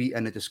tickets will be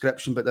in the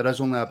description, but there is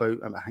only about,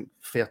 I think,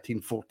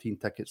 14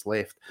 tickets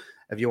left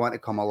if you want to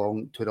come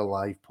along to the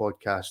live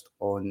podcast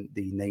on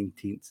the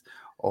 19th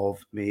of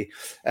May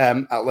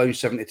at Lounge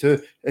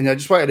 72. And I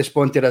just want to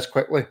respond to this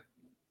quickly.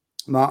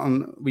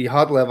 Martin, we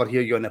hardly ever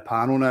hear you on the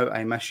panel now.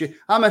 I miss you.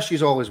 I miss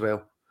you all as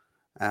well.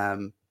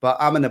 But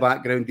I'm in the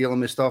background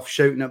dealing with stuff,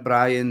 shouting at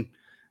Brian,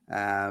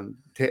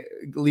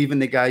 leaving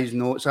the guys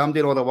notes. I'm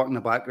doing all the work in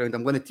the background.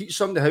 I'm going to teach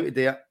somebody how to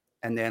do it,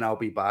 and then I'll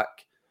be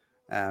back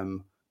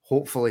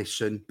hopefully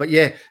soon. But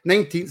yeah,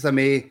 19th of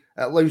May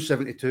at Lounge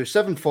 72,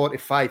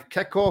 7:45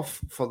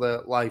 kickoff for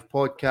the live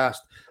podcast.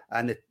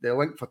 And the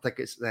link for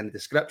tickets is in the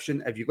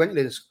description. If you go into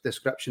the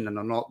description and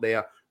they're not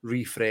there,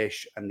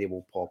 refresh and they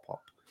will pop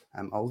up.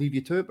 I'll leave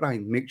you to it,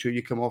 Brian. Make sure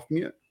you come off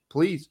mute,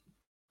 please.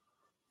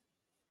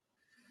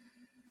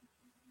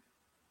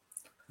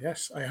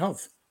 Yes, I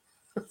have.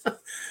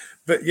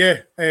 But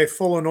yeah,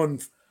 following on,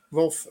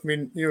 Wolf, I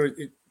mean,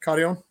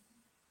 carry on.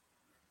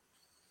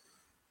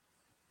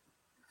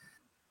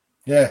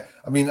 Yeah,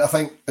 I mean, I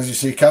think, as you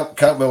say,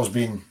 Cantwell's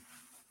been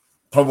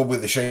probably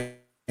the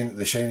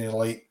shining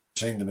light,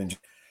 shined him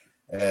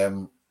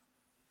in.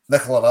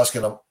 Nicola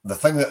asking him, the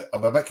thing that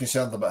I'm a bit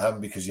concerned about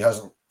him, because he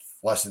hasn't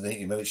lasted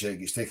 90 minutes yet,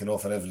 gets taken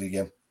off in every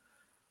game.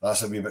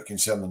 That's a wee bit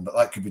concerning, but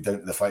that could be down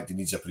to the fact he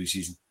needs a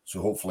pre-season.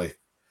 So hopefully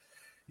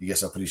he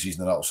gets a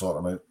pre-season and that'll sort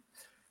him out.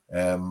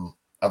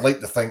 I'd like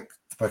to think,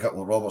 to pick up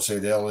what Robert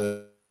said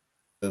earlier,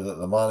 that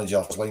the manager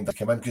was lined to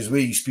come in, because the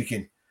way he's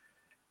speaking,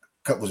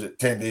 was it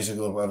 10 days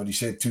ago or whatever, he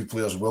said 2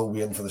 players will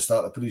be in for the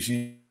start of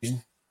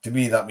pre-season. To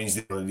me, that means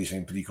they've already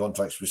signed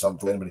pre-contracts with some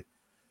to anybody.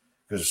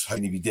 Because how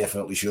can he be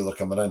definitely sure they're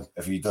coming in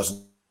if he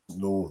doesn't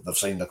know they've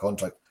signed a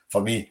contract?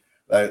 For me,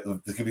 there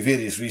could be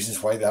various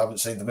reasons why they haven't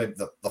signed them.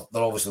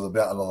 They're obviously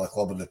better than another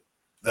club, and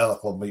the other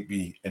club might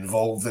be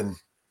involved in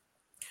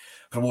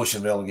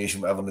promotion,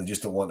 relegation, whatever, and they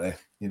just don't want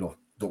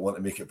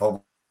to make it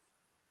public.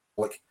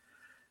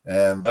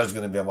 There's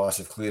going to be a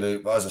massive clear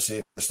out, but as I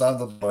say, the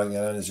standard bringing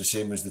in is the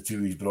same as the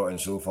 2 he's brought in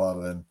so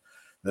far, then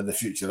the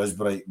future is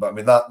bright. But I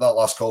mean, that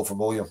last call from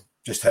William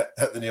just hit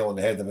the nail on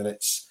the head. I mean,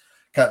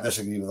 can't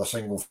disagree with a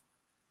single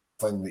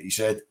thing that he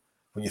said.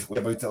 When you think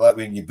about it that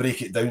way and you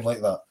break it down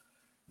like that,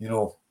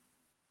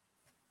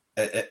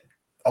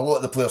 a lot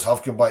of the players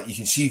have come back. You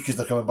can see because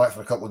they're coming back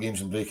for a couple of games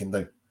and breaking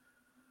down.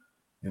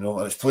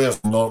 And it's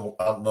players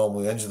aren't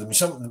normally injured. I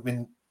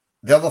mean,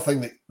 the other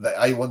thing that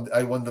I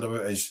wonder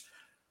about is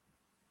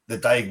the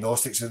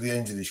diagnostics of the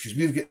injuries, because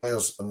we've got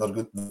players and they're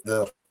good.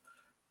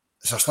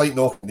 It's a slight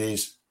knock in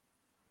days.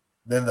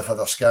 Then they've had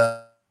a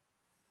scan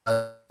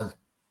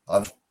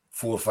and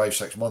 4, 5,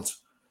 6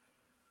 months.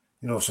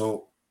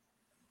 So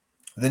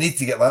they need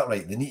to get that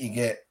right. They need to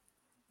get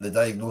the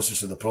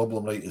diagnosis of the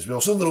problem right as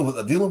well, so they know what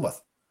they're dealing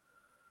with.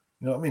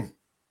 You know what I mean?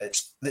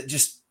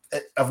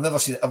 I've never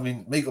seen it. I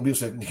mean, Michael Beale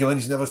said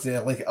he's never seen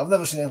anything like it. I've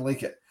never seen anything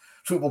like it.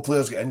 Football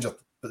players get injured,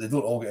 but they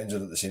don't all get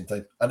injured at the same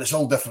time. And it's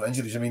all different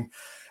injuries. I mean,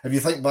 if you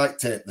think back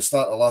to the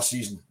start of last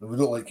season, we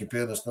don't like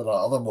comparing this to that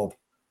other mob,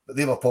 but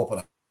they were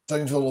popping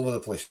things all over the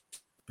place.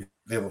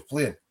 They were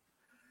playing,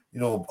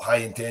 high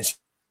intensity,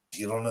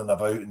 running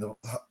about, and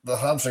the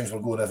hamstrings were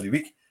going every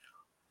week.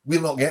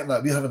 We're not getting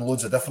that. We're having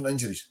loads of different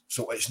injuries.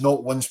 So it's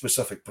not one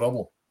specific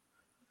problem.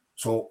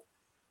 So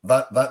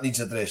that needs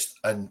addressed.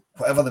 And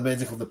whatever the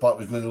medical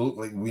department is going to look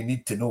like, we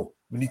need to know.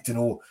 We need to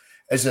know,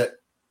 is it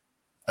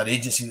an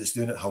agency that's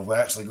doing it? Have we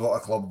actually got a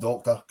club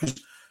doctor?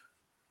 Because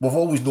we've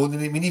always known the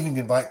name. I mean, even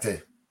going back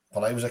to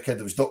when I was a kid,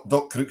 it was Doc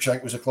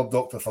Cruikshank was a club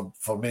doctor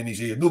for many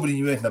years. Nobody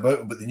knew anything about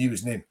him, but they knew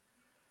his name.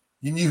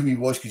 You knew who he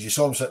was because you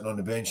saw him sitting on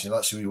the bench, and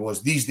that's who he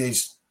was. These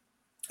days,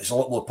 it's a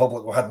lot more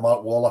public. We had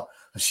Mark Waller.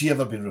 Has he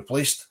ever been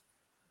replaced?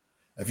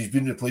 If he's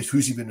been replaced,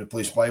 who's he been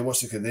replaced by?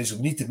 What's the credentials?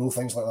 We need to know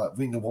things like that.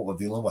 We need to know what we're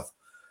dealing with.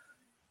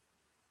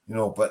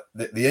 But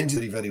the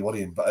injury, very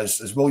worrying. But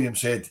as William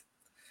said,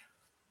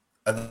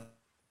 and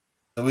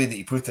the way that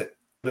he put it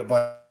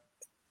by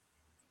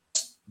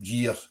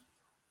year,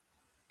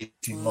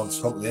 18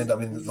 months, come to the end. I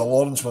mean, the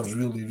Lawrence one's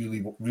really,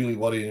 really, really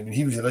worrying. I mean,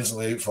 he was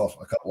originally out for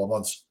a couple of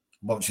months.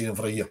 I haven't seen him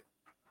for a year.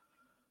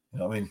 You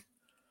know what I mean?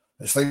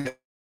 It's like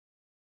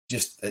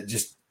it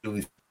just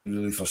really,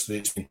 really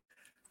frustrates me.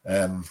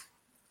 And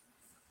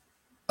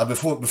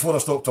before I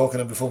stop talking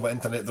and before my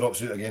internet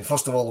drops out again,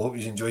 first of all, I hope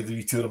you enjoyed the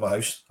wee tour of my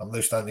house. I'm now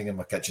standing in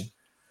my kitchen.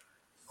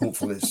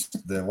 Hopefully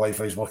the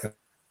Wi-Fi's working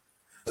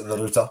at the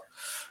router.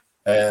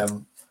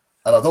 And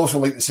I'd also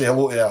like to say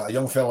hello to a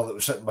young fella that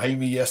was sitting behind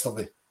me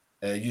yesterday,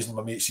 using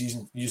my mate's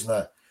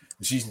the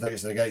season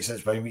tickets, and the guy that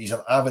sits behind me. He's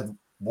an avid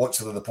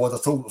watcher of the pod. I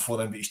told him to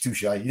phone in, but he's too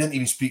shy. He didn't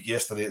even speak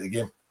yesterday at the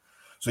game.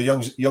 So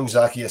young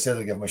Zachy, I said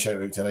I'd give him a shout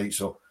out tonight.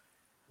 So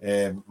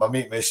my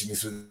mate messaged me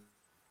through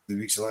the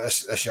week, so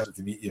this shout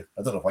to meet you.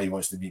 I don't know why he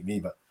wants to meet me,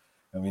 but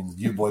I mean,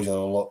 you boys are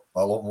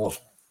a lot more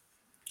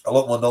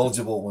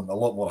knowledgeable and a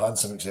lot more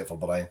handsome, except for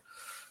Brian,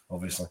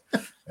 obviously,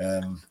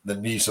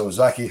 than me. So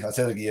Zachy, I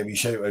tell you, give me a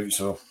shout out.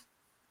 So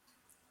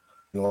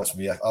that's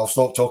me. I'll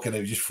stop talking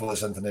now just before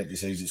this internet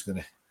decides it's going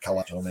to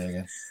collapse on me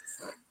again.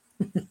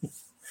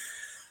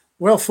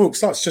 Well,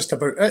 folks, that's just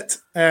about it.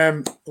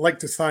 I'd like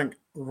to thank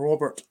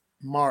Robert,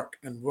 Mark,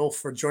 and Wolf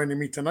for joining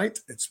me tonight.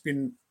 It's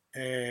been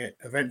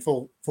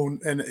eventful phone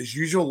in as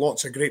usual.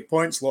 Lots of great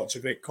points, lots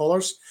of great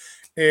callers.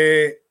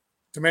 To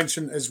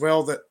mention as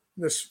well that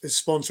this is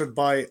sponsored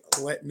by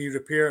Let Me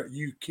Repair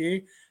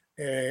UK.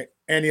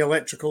 Any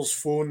electricals,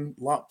 phone,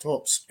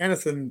 laptops,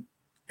 anything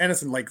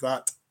like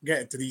that, get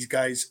it to these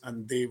guys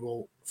and they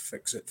will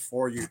fix it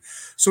for you.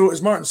 So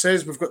as Martin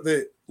says, we've got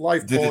the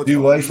live pod. Did it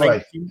do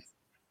Wi-Fi?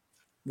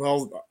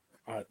 Well,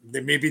 they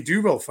maybe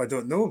do, Wolf. I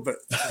don't know, but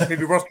it's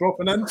maybe worth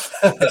dropping in.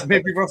 It's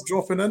maybe worth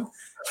dropping in.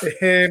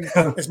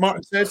 As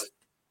Martin said,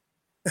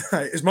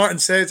 as Martin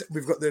said,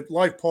 we've got the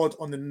live pod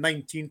on the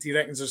 19th. He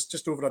reckons there's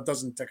just over a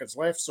dozen tickets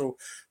left. So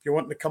if you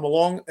want to come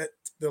along at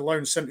the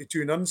Lounge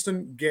 72 in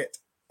Unston, get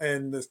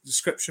in the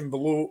description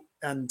below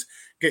and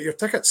get your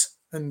tickets.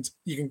 And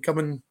you can come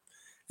and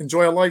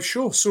enjoy a live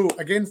show. So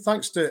again,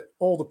 thanks to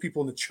all the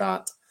people in the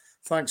chat.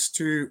 Thanks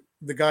to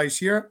the guys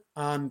here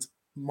and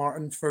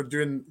Martin for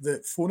doing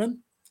the phone-in.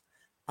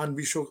 And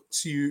we shall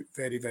see you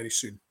very, very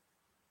soon.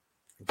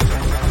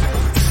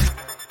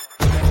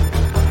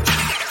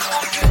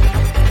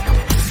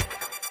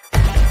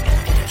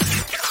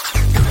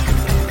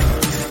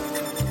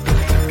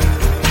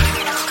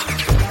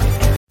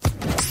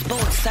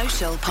 Sports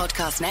Social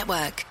Podcast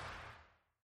Network.